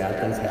makes bad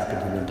things happen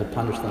to them to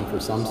punish them for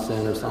some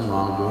sin or some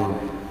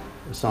wrongdoing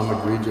or some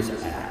egregious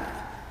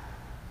act.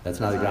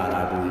 That's not a God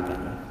I believe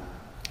in.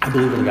 I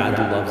believe in a God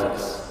who loves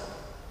us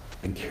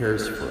and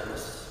cares for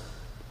us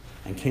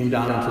and came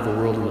down into the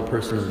world in the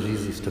person of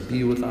Jesus to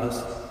be with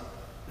us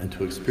and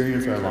to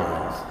experience our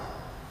lives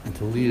and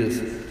to lead us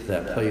to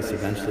that place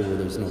eventually where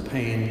there's no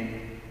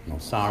pain, no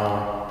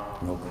sorrow,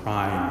 no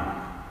crying,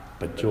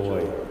 but joy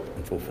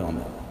and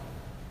fulfillment.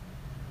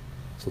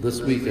 So this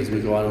week as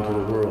we go out into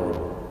the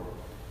world,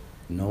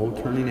 no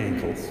turning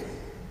ankles.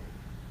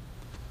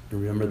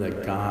 And remember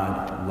that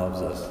God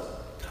loves us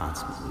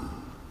constantly,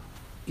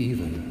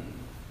 even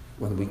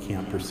when we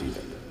can't perceive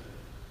it.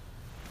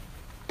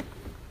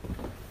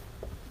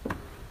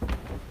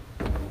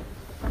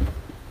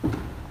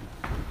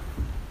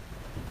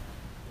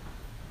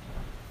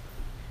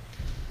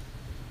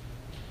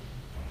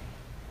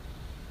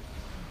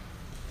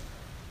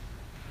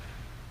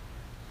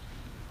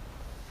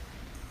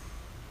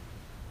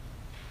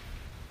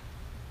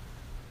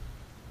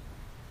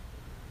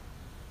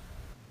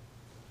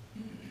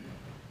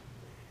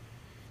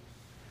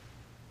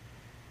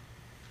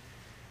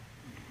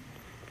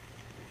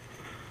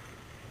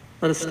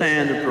 Let us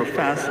stand and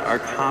profess our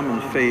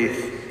common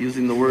faith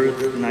using the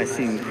words of the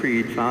Nicene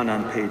Creed found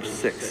on page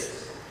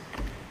 6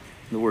 in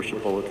the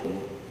worship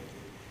bulletin.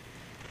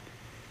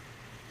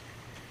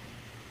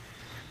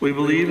 We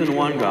believe in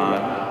one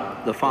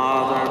God, the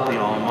Father, the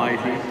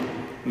Almighty,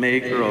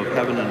 maker of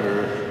heaven and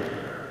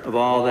earth, of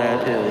all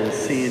that is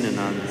seen and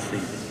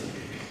unseen.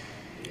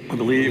 We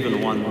believe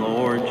in one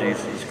Lord,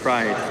 Jesus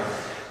Christ,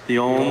 the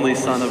only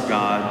Son of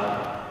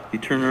God,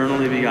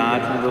 eternally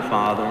begotten of the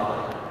Father,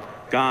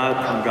 God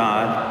from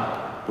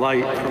God,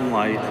 light from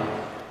light,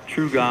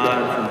 true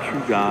God from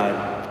true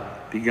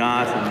God,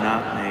 begotten,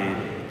 not made,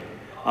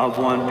 of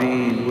one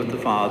being with the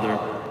Father.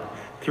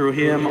 Through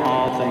him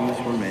all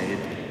things were made.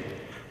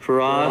 For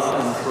us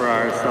and for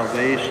our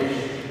salvation,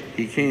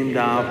 he came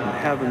down from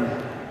heaven,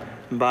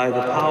 and by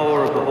the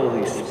power of the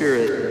Holy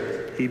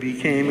Spirit, he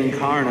became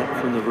incarnate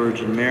from the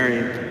Virgin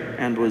Mary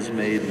and was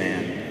made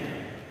man.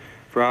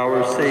 For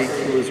our sake,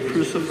 he was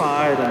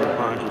crucified under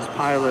Pontius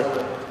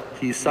Pilate.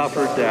 He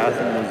suffered death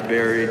and was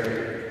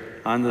buried.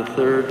 On the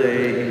third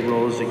day he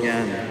rose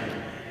again,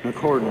 in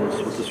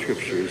accordance with the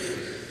Scriptures.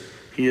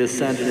 He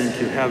ascended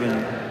into heaven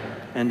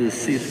and is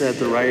seated at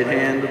the right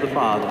hand of the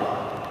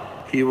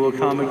Father. He will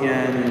come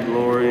again in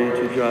glory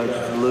to judge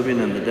the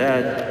living and the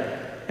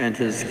dead, and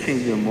his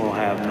kingdom will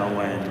have no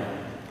end.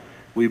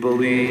 We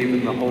believe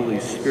in the Holy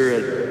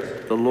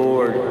Spirit, the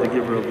Lord, the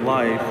giver of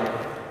life,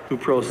 who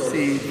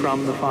proceed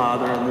from the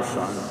Father and the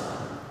Son.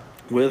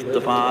 With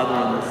the Father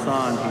and the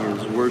Son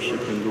he is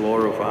worshipped and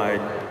glorified.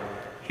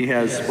 He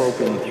has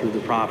spoken through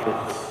the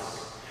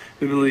prophets.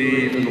 We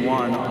believe in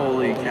one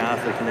holy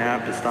Catholic and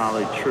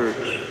Apostolic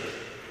Church.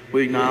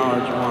 We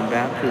acknowledge one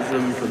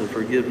baptism for the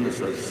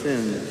forgiveness of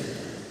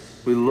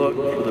sins. We look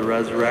for the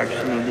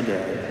resurrection of the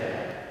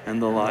dead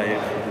and the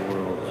life of the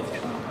world to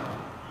come.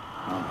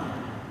 Amen.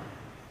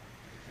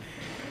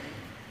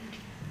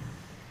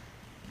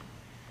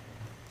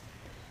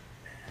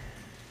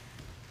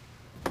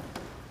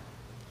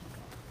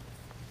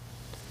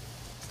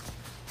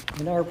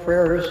 In our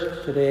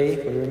prayers today,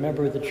 we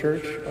remember the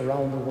church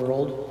around the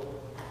world.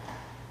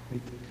 We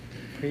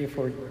pray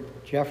for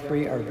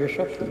Jeffrey, our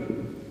bishop,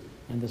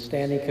 and the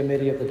standing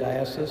committee of the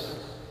diocese.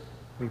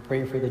 We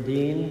pray for the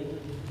dean,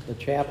 the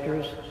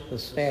chapters, the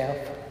staff,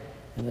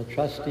 and the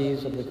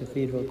trustees of the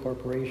Cathedral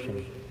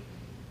Corporation.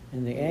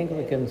 In the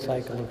Anglican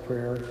cycle of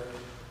prayer,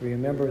 we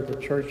remember the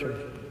Church of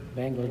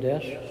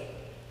Bangladesh.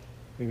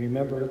 We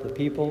remember the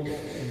people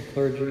and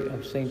clergy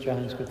of St.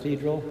 John's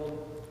Cathedral,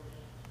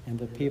 and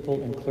the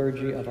people and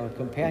clergy of our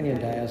companion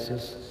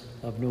diocese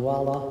of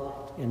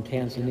Nuala in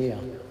Tanzania.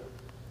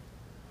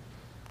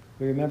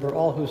 We remember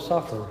all who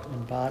suffer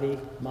in body,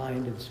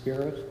 mind, and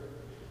spirit,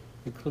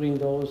 including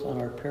those on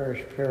our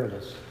parish prayer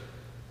list: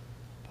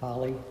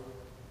 Polly,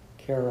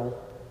 Carroll,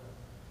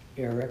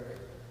 Eric,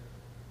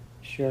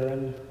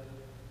 Sharon,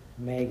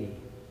 Maggie,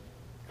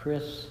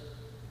 Chris,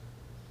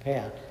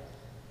 Pat,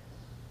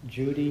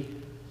 Judy,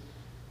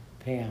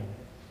 Pam,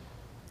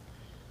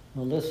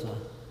 Melissa,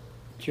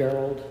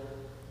 Gerald,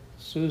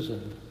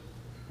 Susan,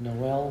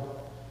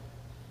 Noel,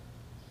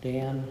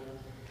 Dan,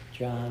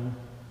 John,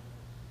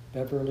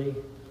 Beverly,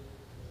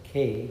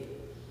 Kay,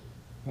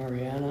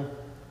 Mariana,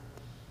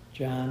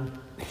 John,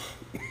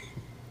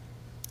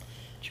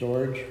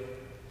 George,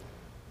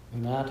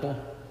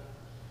 Renata,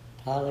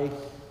 Holly,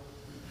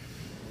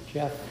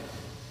 Jeff,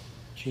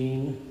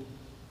 Jean,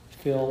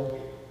 Phil,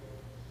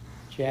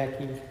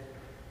 Jackie,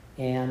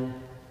 Ann,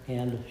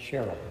 and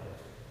Cheryl.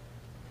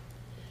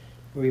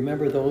 We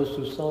remember those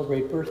who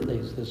celebrate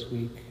birthdays this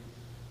week,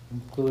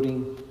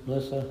 including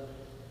Melissa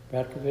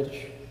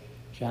Bratkovich,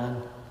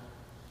 John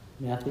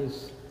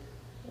Matthews,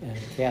 and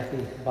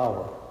Kathy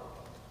Bauer.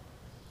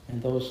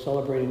 And those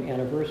celebrating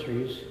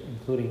anniversaries,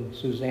 including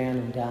Suzanne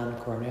and Don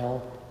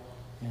Cornell,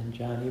 and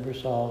John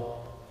Ebersol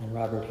and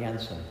Robert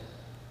Hansen.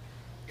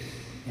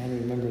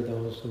 And remember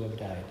those who have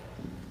died.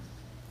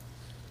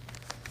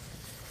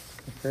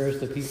 The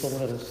prayers of the people,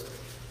 let us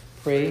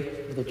pray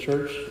for the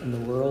church and the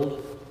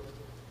world.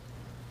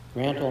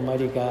 Grant,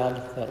 Almighty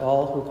God, that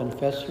all who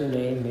confess your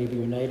name may be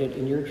united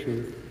in your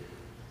truth,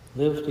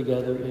 live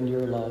together in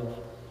your love,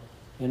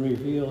 and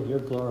reveal your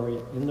glory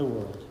in the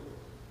world.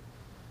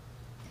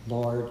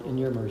 Lord, in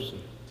your mercy.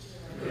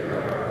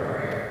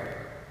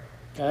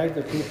 Guide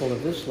the people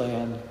of this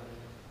land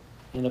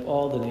and of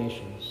all the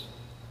nations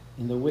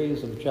in the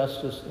ways of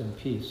justice and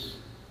peace,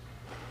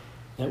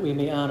 that we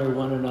may honor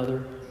one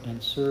another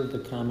and serve the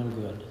common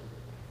good.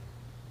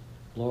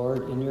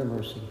 Lord, in your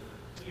mercy.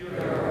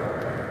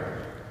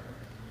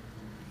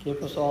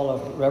 Give us all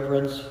a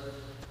reverence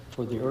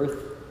for the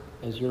earth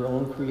as your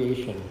own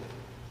creation,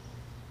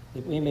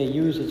 that we may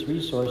use its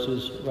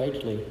resources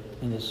rightly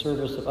in the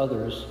service of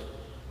others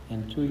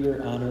and to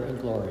your honor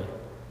and glory.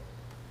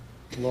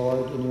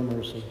 Lord, in your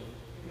mercy.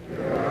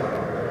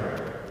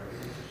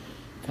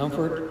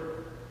 Comfort.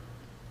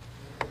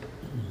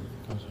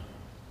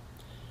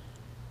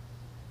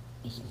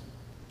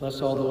 Bless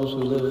all those who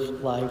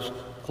live lives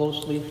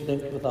closely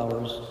linked with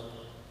ours,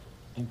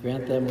 and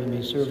grant them we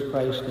may serve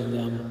Christ in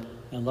them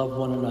and love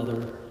one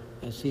another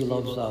as he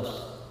loves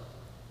us.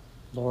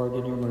 Lord,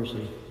 in your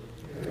mercy.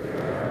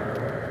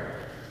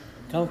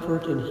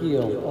 Comfort and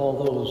heal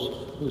all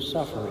those who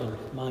suffer in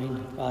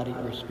mind, body,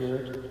 or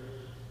spirit.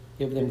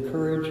 Give them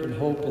courage and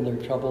hope in their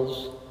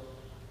troubles,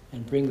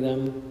 and bring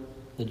them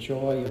the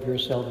joy of your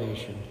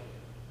salvation.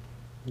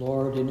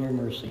 Lord, in your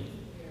mercy.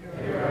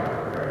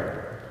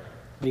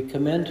 We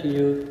commend to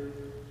you,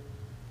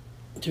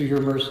 to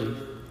your mercy,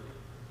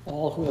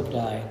 all who have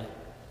died,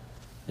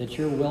 that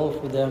your will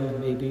for them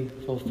may be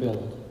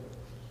fulfilled.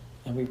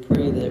 And we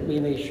pray that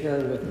we may share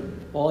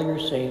with all your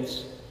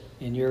saints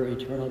in your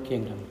eternal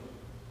kingdom.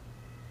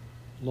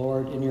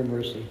 Lord, in your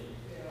mercy.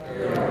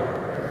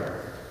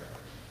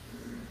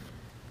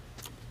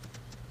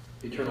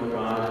 Eternal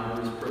God,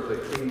 in whose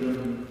perfect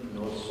kingdom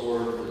no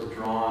sword is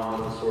drawn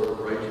but the sword of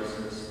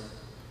righteousness,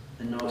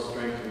 and no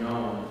strength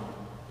known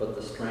but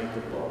the strength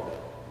of love.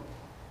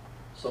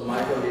 So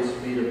mightily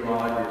speed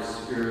abroad your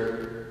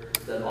spirit,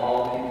 that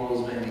all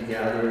peoples may be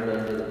gathered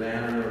under the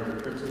banner of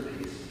the Prince of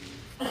Peace,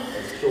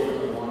 as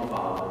children of one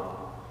Father,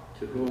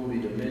 to whom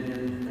be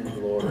dominion and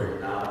glory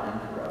now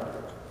and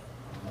forever.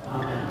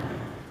 Amen.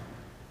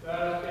 Let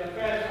us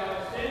confess our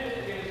sins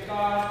against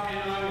God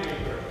and our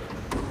neighbor.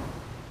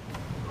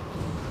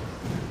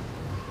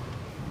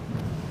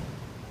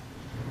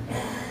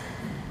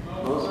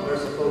 Most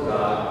merciful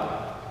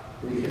God,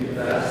 we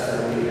confess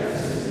that we have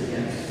sinned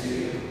against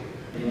you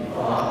in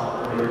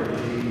thought, word, and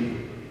deed,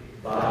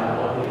 by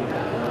what we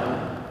have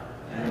done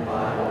and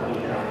by what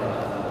we have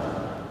left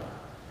undone.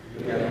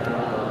 We have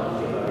not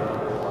loved you with our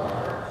whole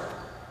heart.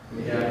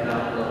 We have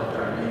not loved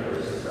our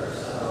neighbors as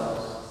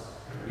ourselves.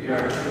 We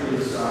are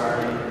truly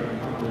sorry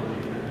and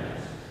humbly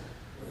repent.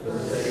 For the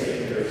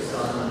sake of your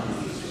Son,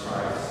 Jesus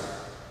Christ,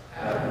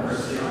 have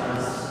mercy on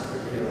us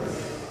and forgive us,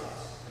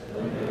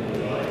 that we may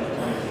live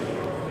according to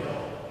your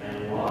will and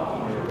walk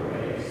in your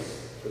ways,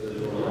 for the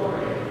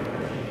glory of your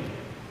name.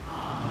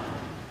 Amen.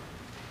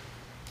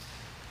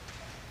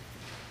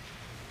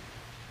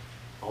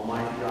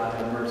 Almighty God,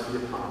 have mercy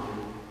upon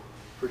you.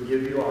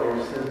 Forgive you all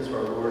your sins for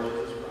our Lord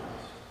Jesus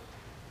Christ.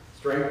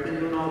 Strengthen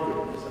you in all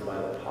goodness, and by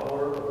the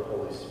power of the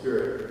Holy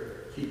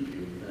Spirit, keep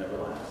you in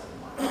everlasting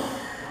life.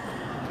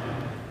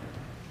 Amen.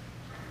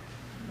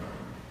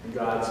 And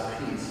God's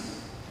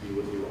peace be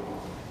with you all.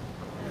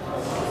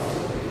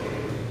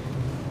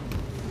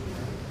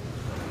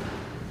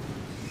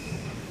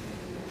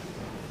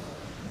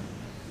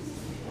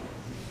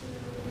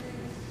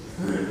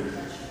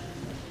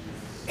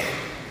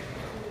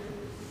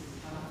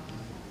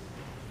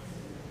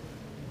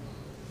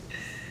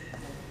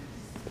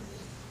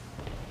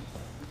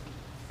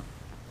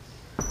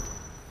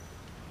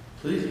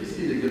 Please be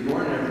seated. Good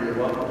morning, everybody.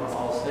 Welcome to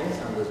All Saints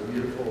on this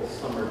beautiful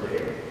summer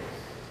day.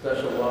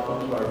 Special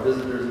welcome to our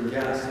visitors and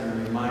guests,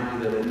 and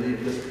remind you that in the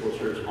Episcopal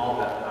Church, all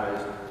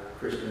baptized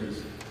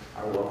Christians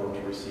are welcome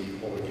to receive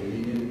Holy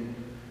Communion.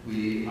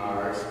 We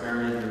are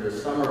experimenting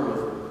this summer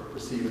with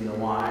receiving the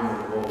wine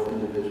in both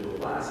individual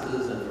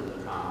glasses and from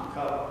the common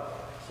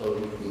cup, so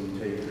you can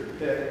take your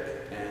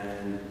pick,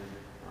 and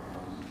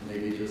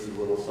maybe just a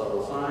little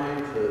subtle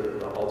sign to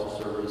the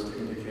altar servers to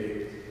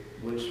indicate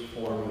which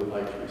form you would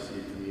like to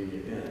receive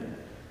communion in.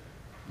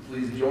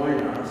 Please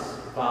join us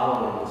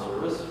following the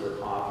service for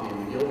coffee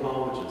in the Guild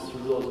Hall, which is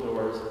through those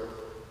doors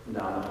and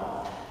down the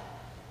hall.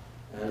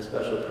 And a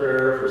special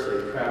prayer for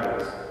safe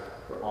travels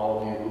for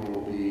all of you who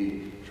will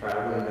be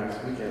traveling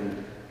next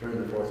weekend during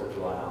the 4th of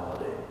July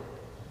holiday.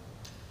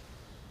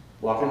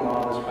 Walk in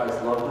love as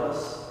Christ loved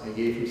us and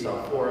gave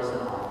himself for us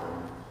an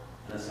offering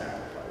and a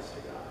sacrifice to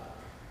God.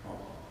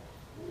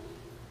 We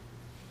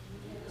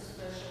give a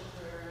special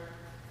prayer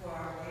for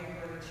our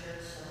neighboring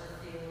church,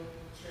 Summerfield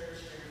Church.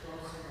 They're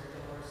closing their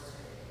doors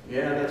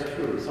today. Yeah, that's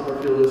true.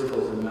 Summerfield is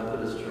closing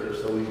Methodist Church,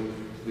 so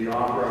we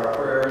offer our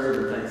prayers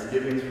and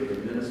thanksgivings for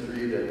the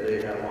ministry that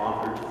they have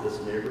offered to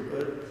this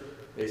neighborhood,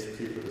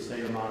 basically for the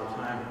same amount of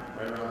time,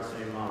 right around the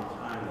same amount of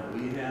time that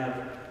we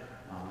have.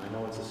 I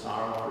know it's a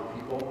sorrow for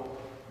people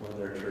when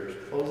their church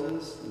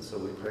closes, and so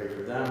we pray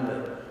for them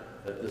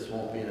that this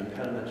won't be an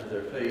impediment to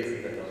their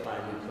faith, that they'll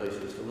find new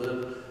places to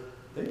live.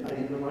 They might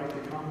even like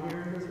to come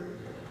here and visit.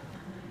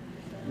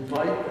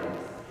 Invite them.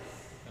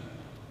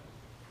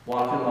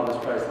 Walk in love as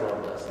Christ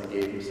loved us and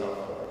gave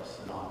himself for us,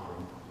 an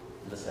offering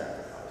and a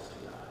sacrifice to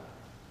God.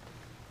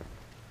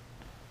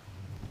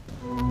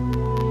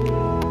 Amen.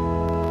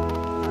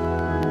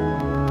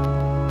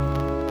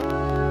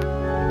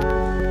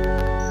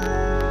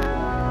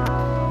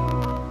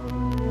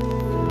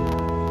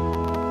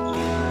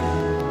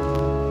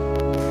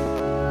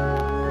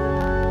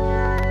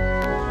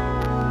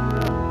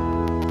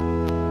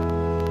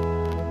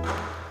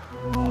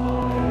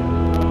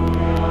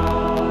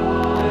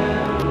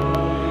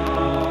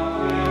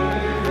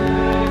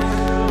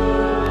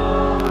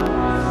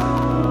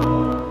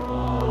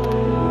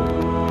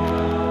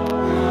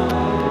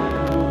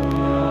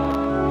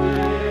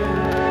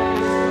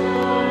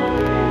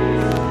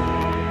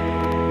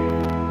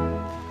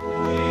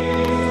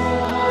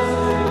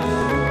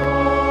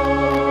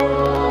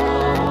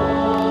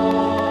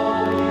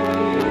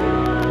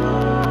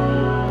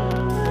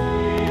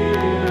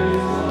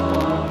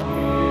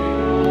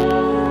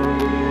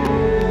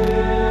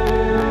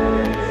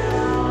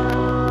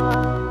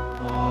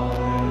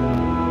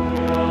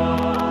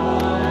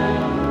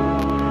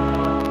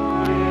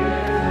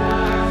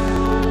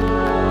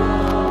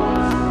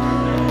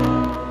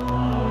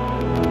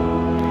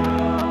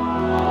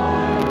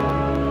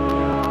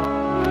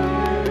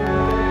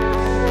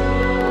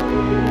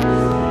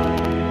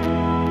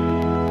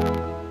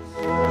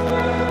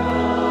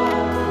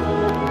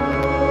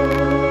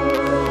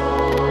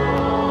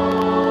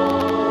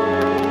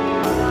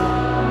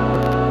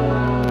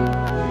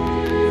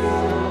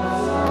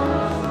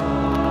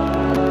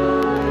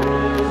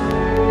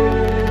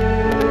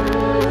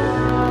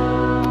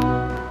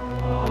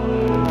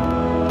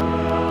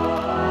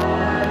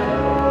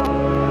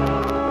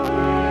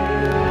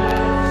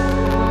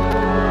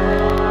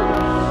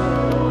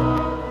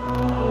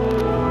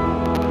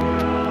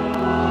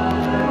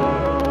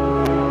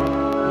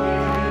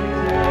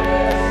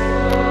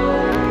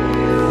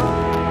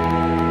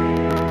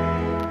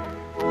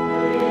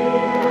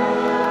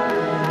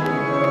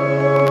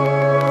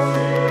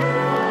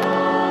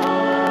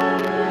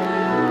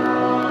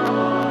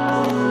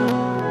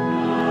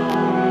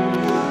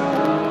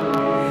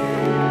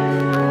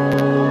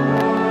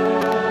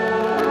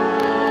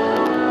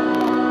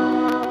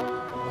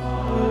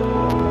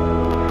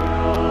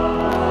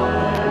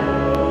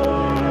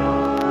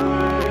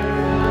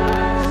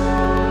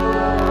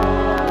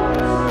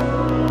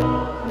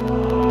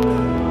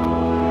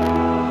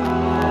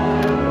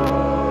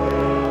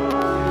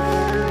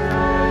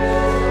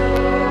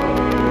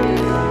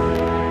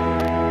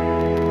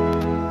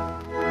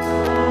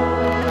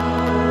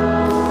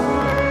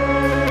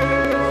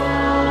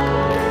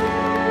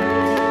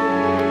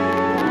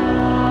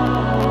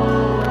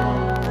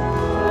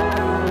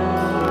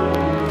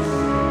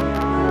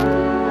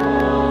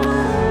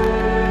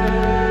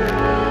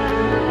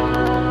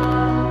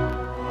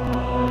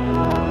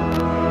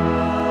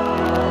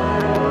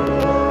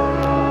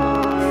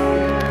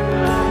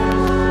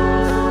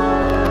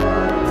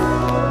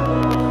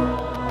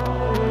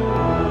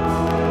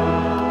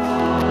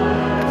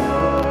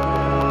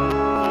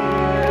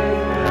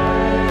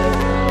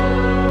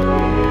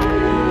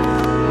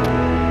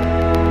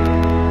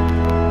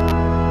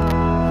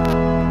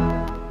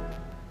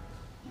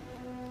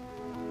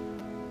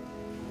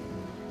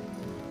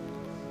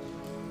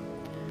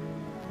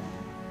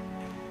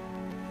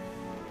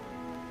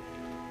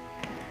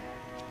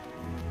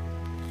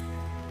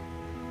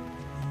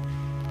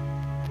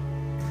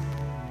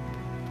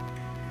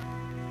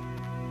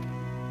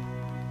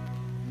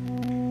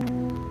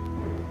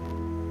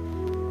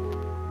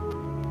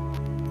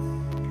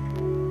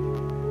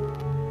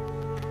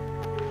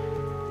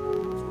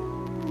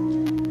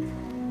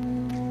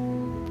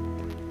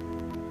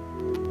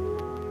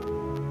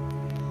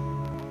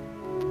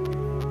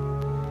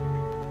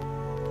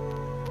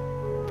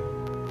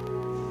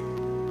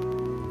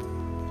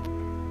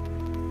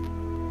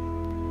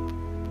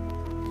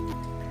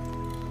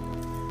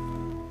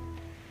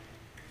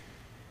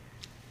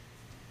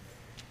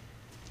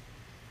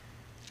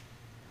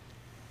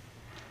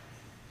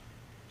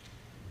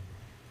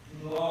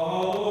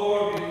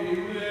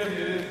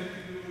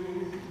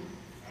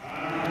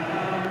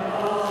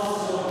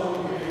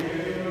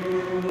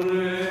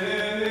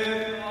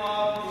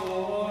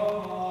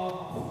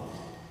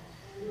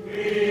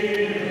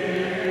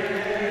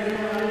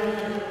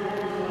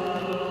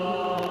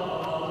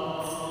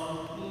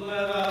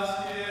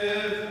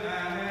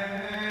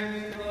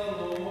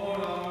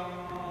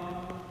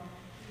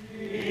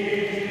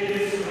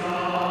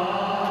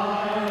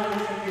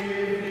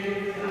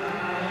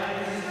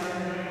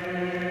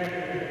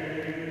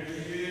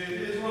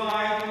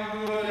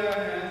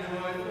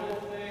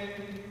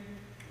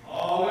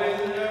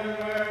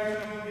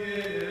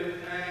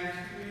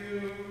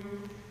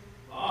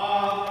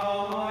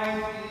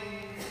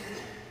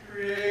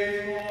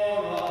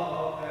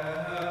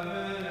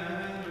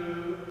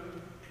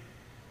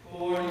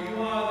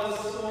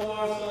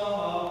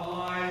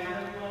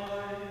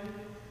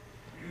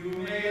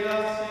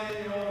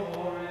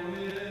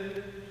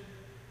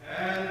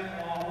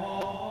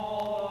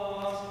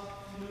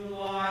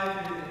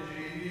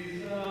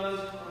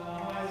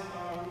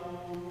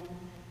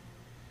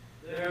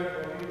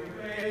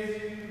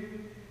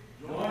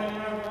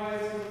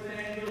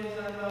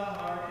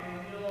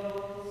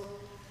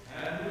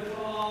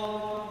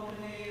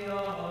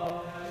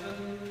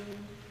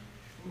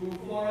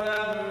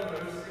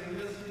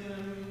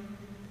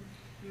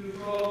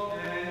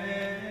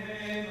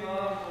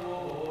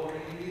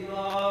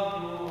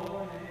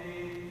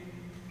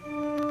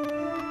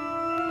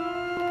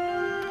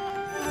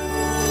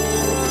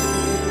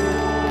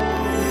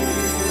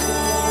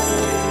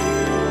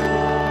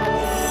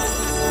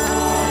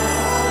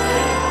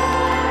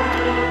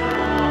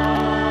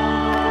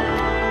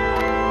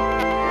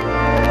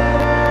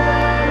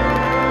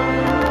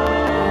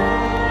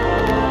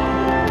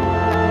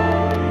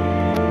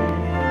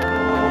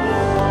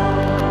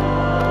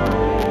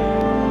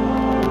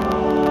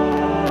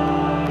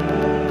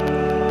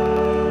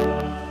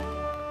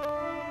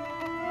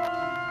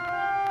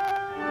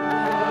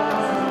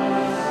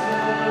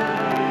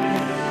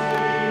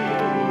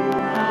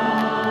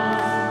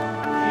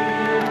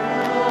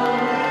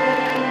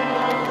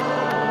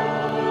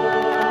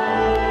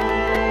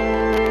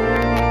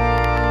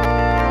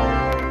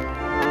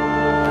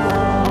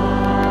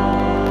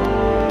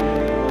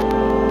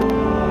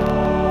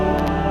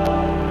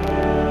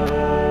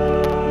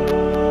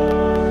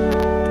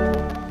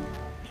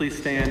 Please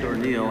stand or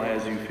kneel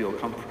as you feel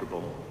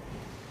comfortable.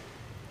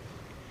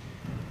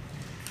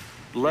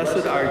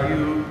 Blessed are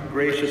you,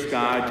 gracious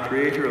God,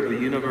 creator of the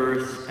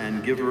universe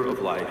and giver of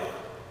life.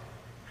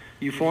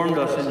 You formed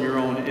us in your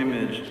own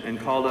image and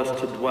called us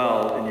to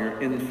dwell in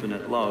your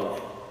infinite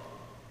love.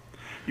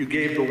 You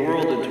gave the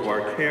world into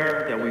our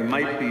care that we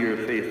might be your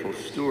faithful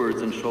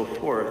stewards and show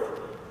forth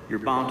your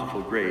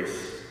bountiful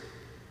grace.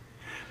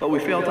 But we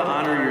fail to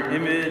honor your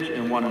image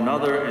in one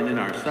another and in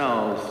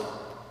ourselves.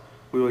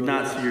 We would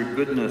not see your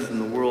goodness in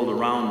the world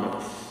around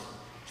us,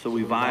 so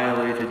we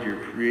violated your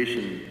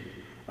creation,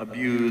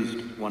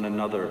 abused one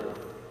another,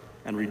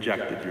 and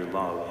rejected your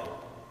love.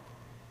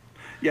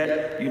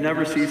 Yet you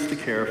never ceased to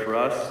care for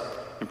us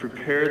and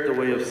prepared the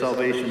way of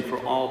salvation for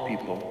all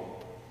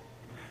people.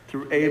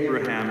 Through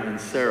Abraham and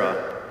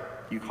Sarah,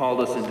 you called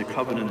us into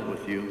covenant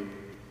with you.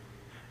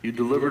 You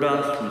delivered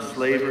us from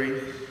slavery,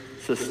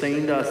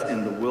 sustained us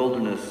in the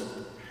wilderness,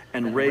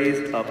 and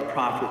raised up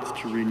prophets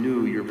to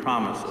renew your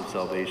promise of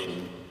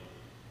salvation.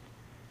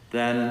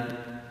 Then,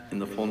 in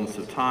the fullness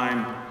of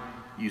time,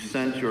 you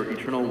sent your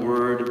eternal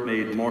word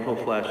made mortal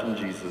flesh in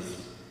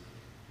Jesus.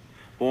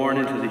 Born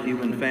into the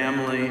human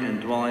family and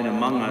dwelling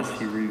among us,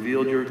 he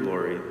revealed your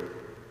glory.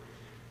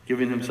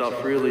 Giving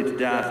himself freely to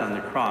death on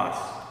the cross,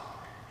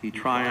 he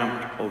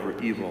triumphed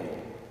over evil,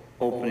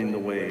 opening the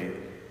way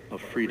of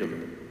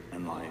freedom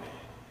and life.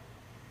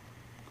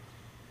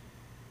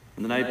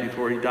 And the night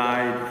before he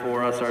died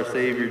for us, our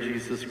Savior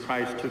Jesus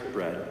Christ took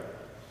bread.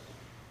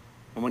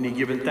 And when he'd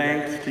given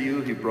thanks to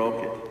you, he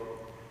broke it.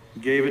 He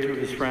gave it to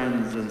his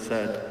friends and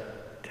said,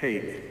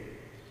 "Take,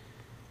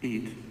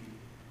 eat.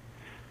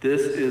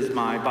 This is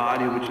my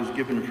body which is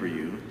given for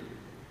you.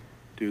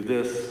 Do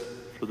this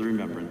for the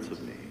remembrance of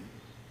me."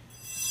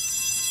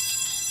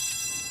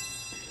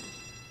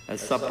 As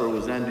supper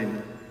was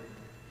ending,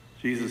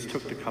 Jesus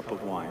took the cup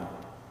of wine.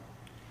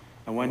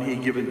 And when he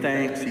had given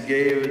thanks, he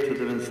gave it to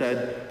them and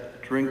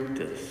said, "Drink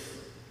this,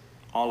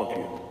 all of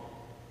you.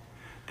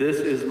 This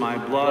is my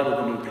blood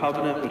of the new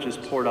covenant, which is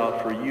poured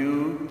out for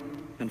you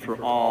and for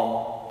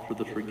all for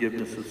the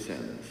forgiveness of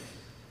sins.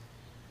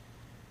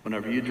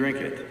 Whenever you drink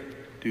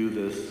it, do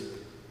this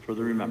for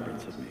the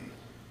remembrance of me."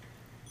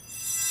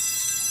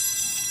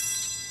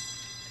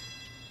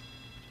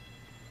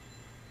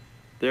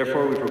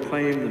 Therefore, we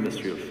proclaim the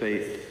mystery of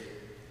faith.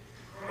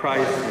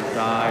 Christ has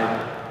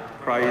died,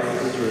 Christ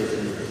is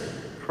risen,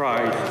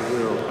 Christ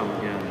will come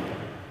again.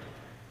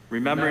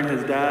 Remembering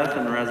his death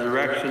and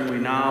resurrection, we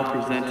now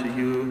present to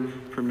you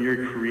from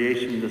your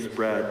creation this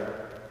bread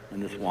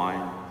and this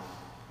wine.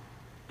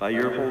 By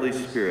your Holy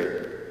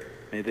Spirit,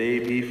 may they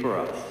be for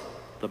us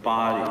the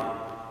body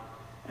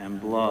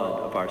and blood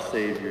of our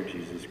Savior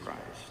Jesus Christ.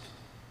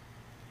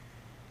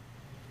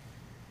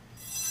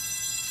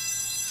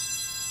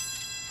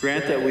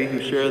 Grant that we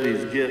who share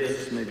these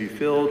gifts may be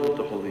filled with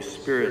the Holy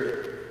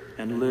Spirit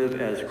and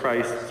live as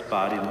Christ's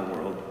body in the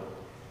world.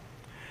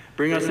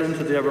 Bring us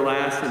into the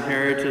everlasting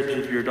heritage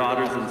of your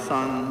daughters and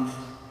sons,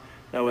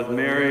 that with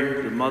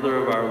Mary, the mother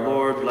of our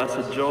Lord,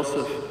 blessed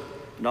Joseph,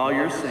 and all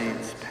your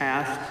saints,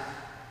 past,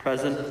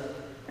 present,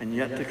 and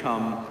yet to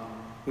come,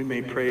 we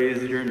may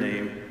praise your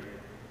name.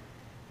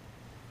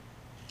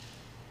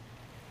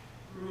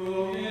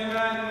 Through him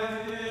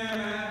and with him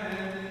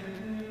and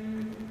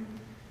in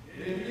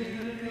the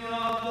unity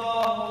of the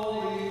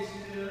Holy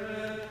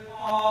Spirit,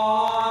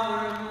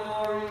 honor and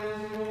glory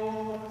is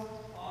yours,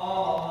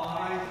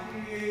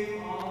 Almighty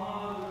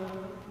Father,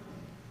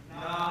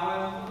 now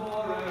and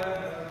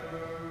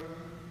forever.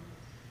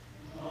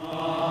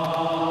 Amen.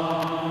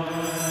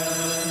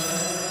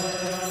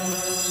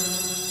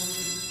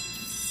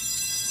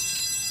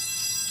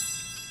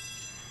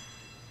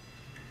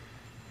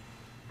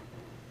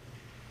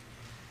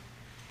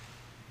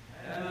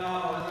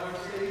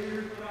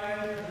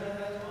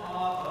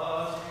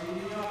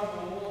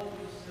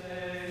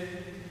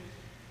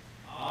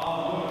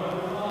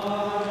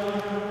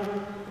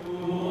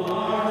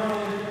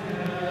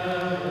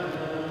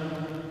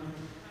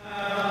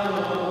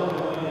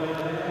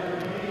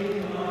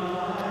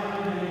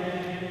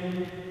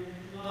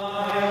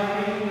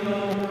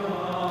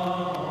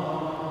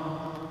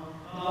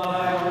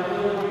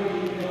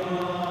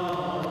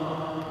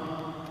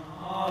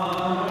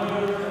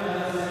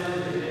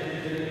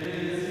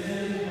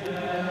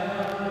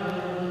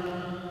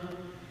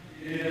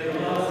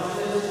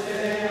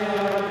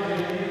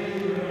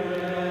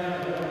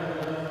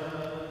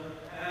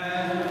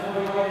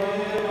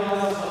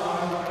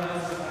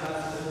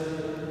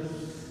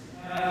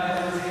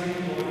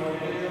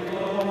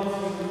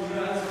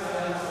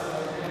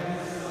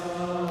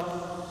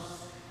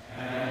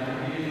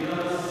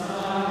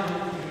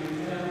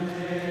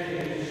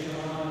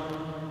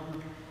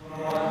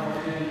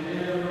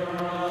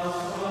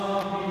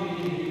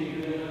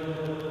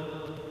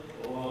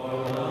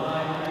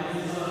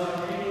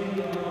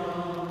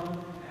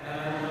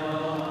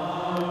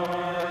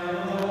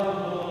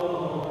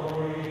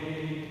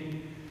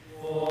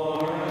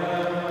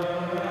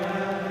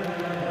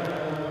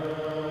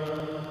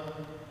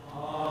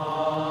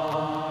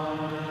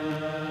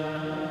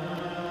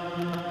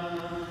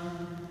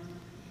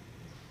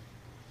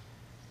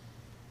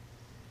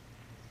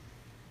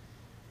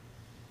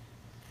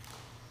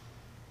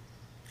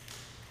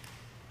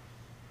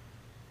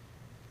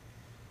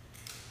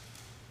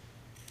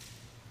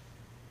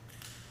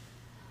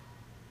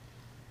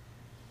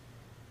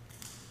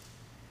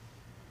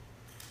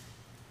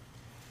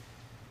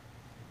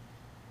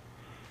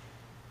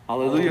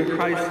 Hallelujah,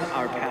 Christ,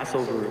 our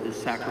Passover, is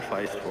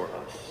sacrificed for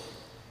us.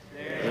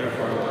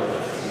 Therefore, let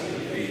us keep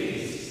the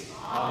feast.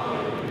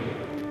 Hallelujah.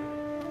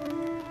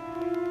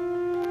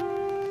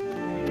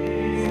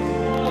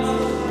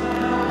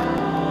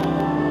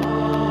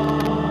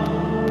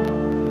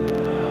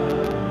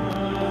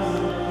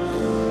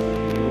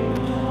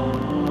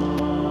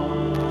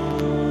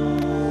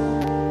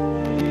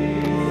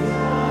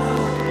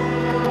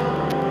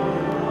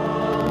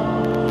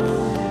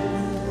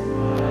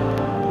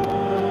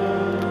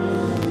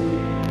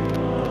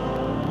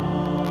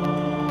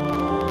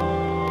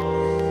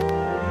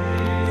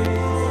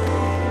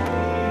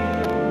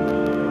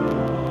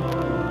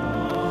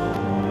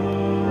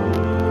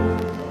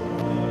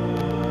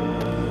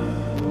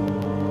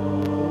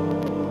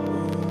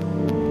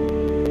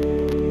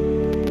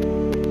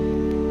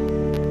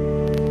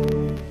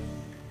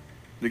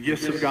 The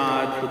gifts of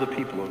God for the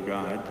people of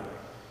God.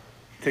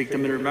 Take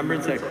them in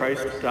remembrance that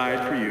Christ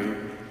died for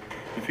you,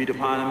 and feed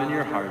upon them in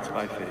your hearts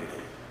by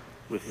faith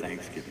with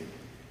thanksgiving.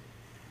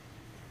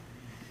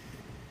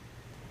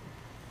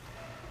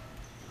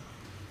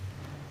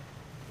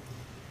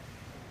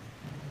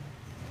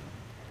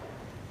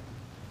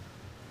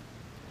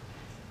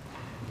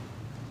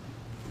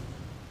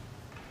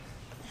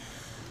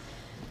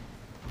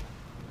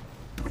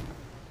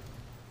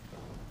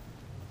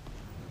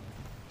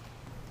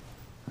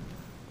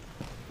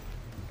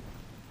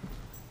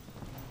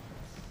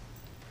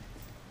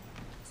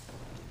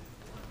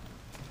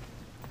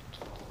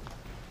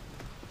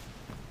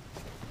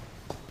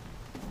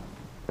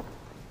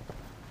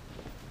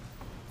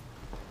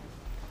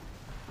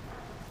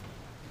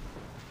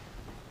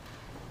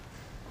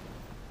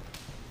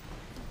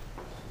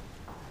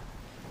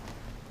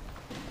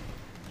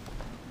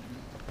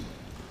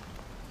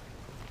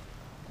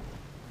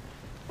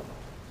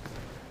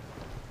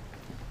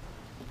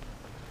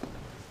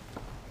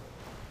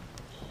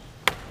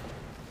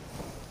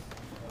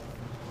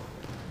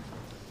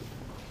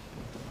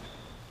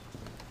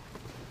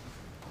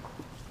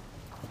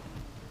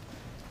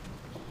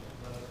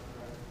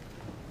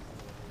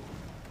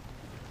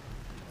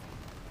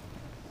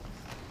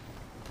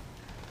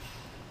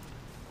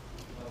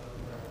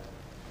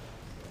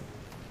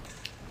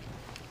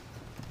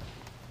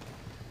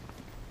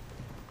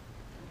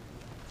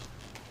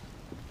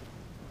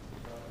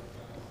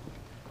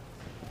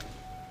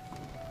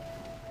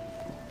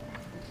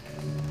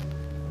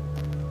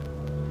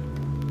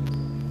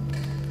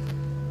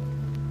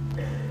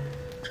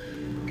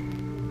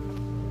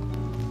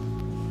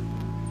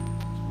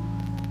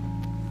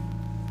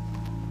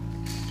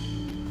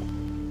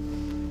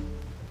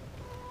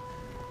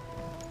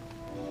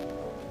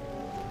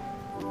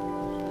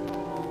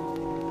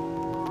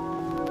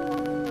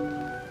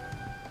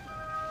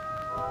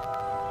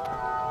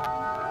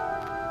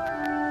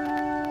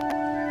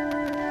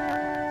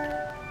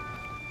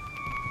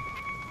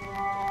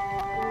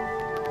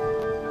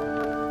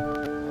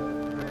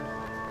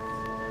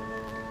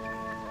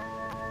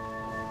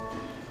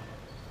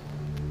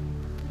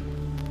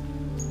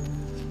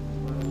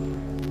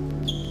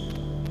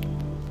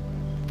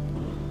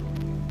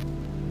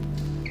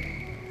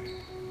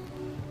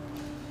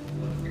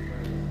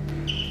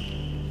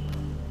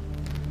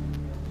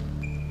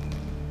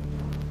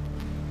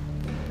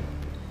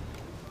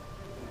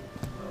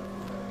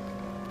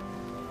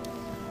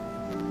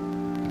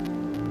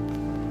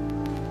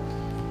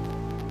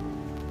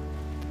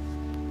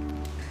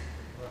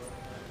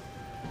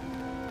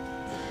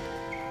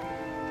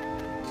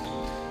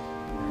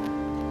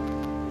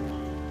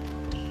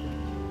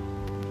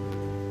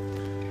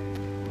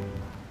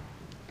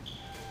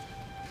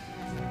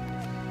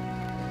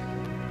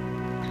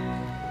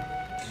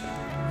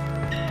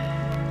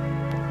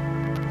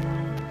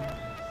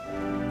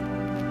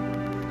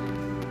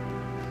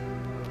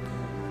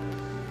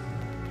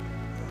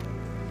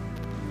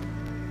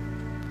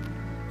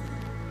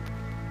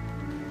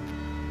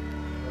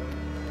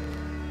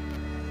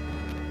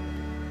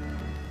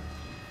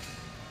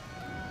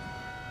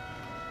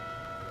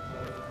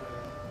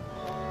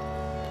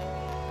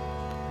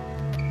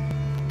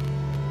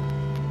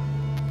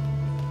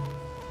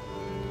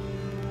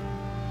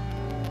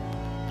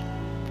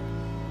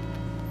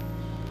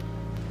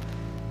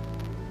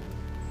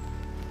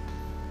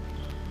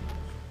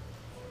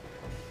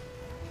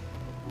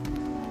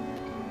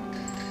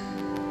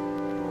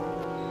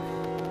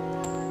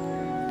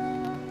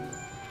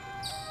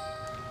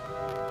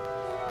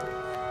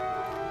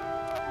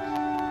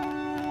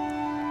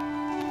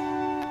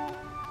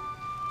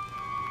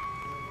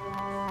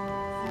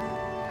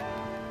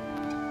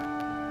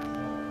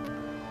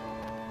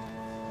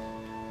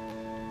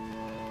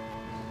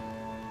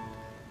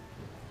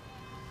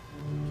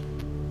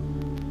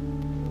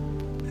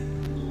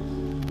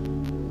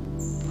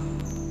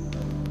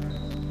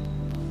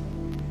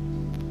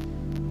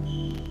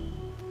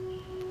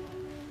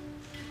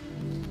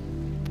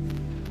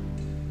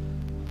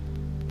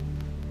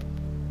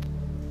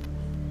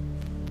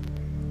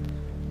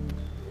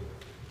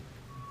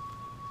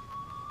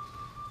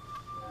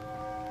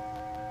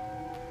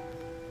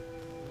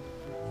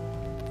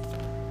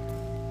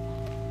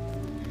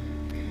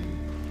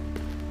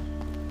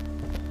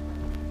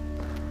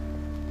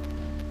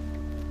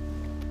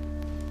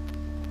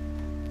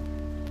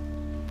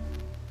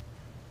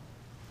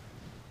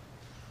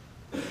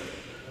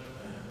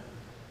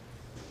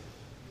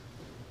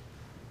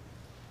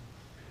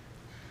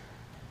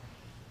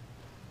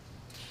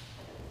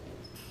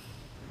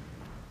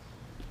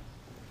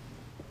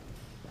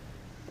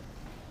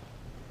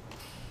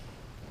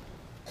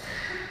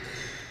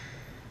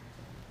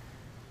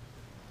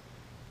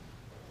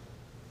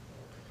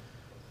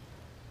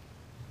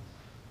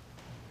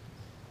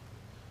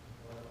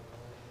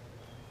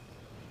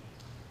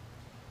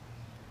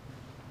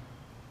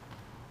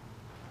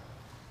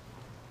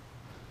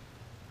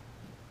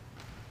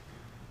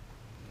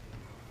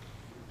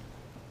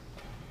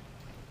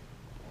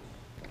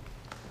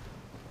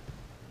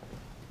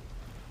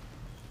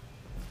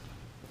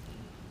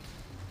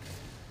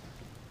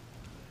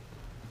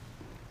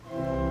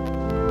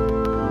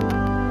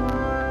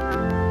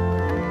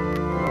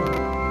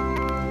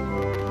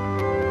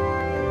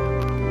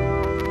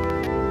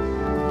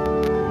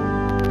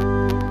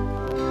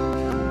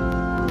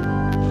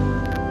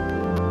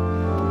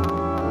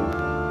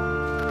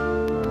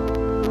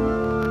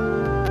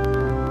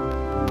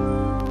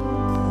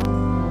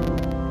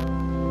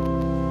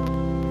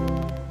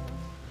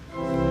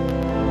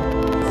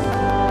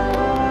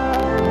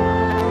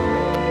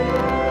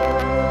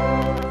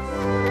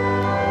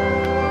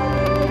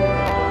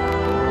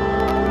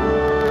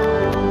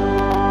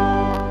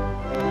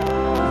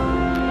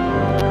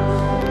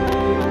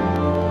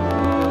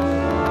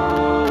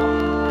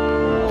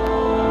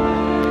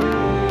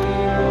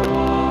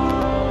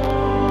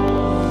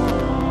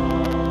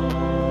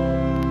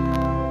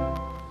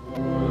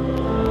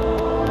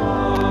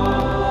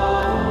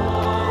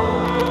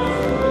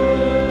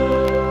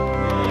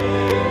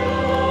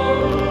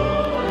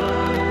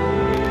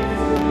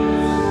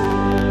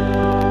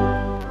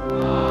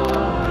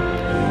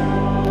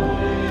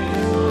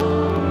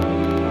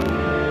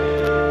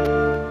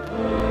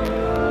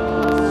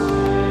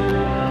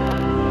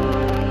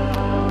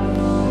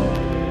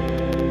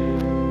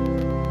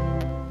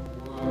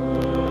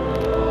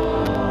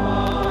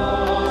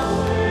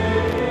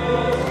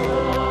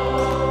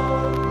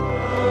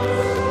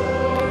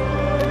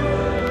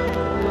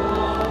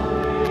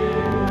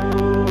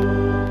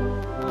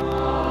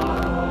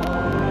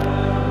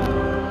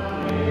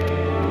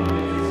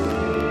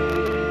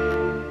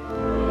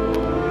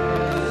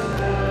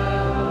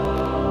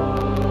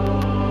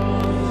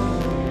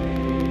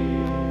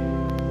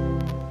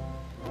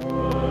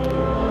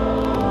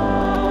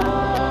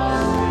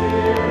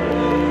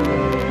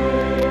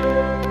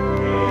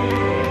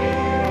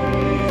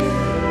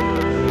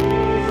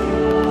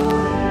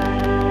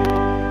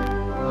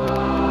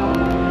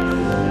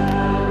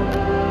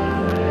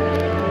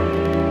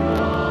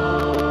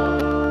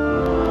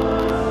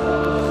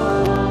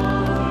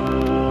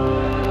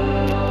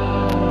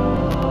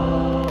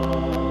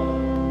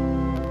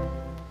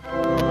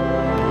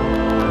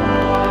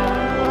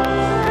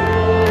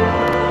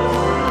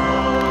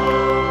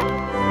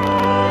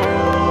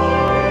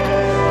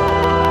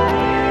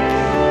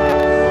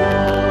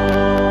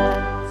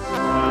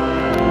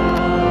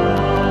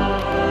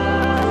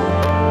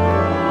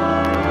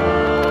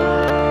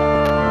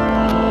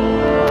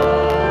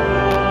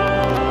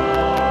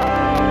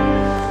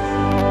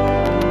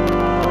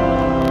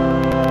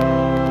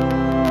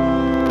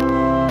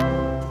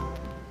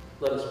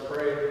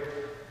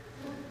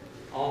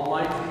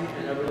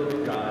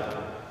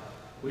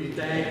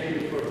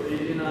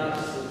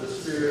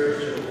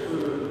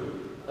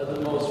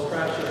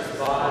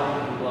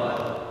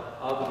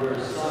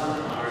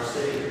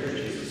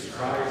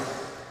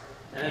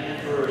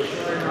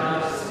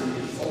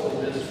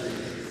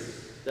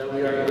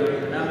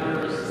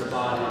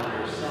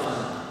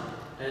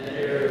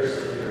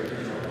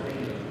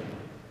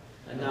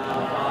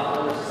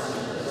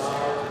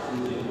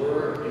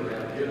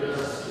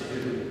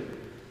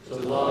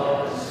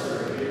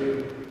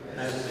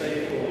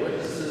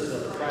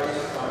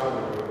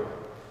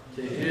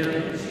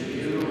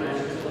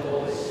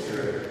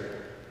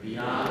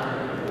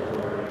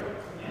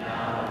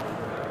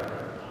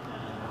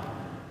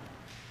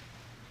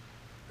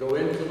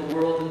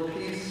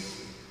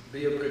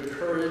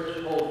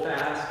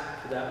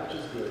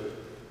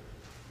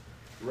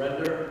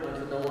 Render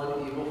unto no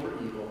one evil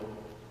for evil.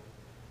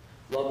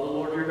 Love the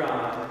Lord your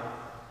God,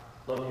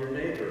 love your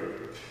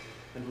neighbor,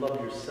 and love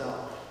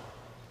yourself.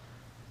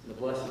 And the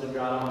blessing of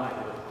God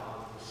Almighty, the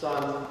Father, the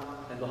Son,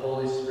 and the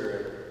Holy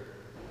Spirit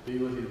be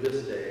with you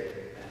this day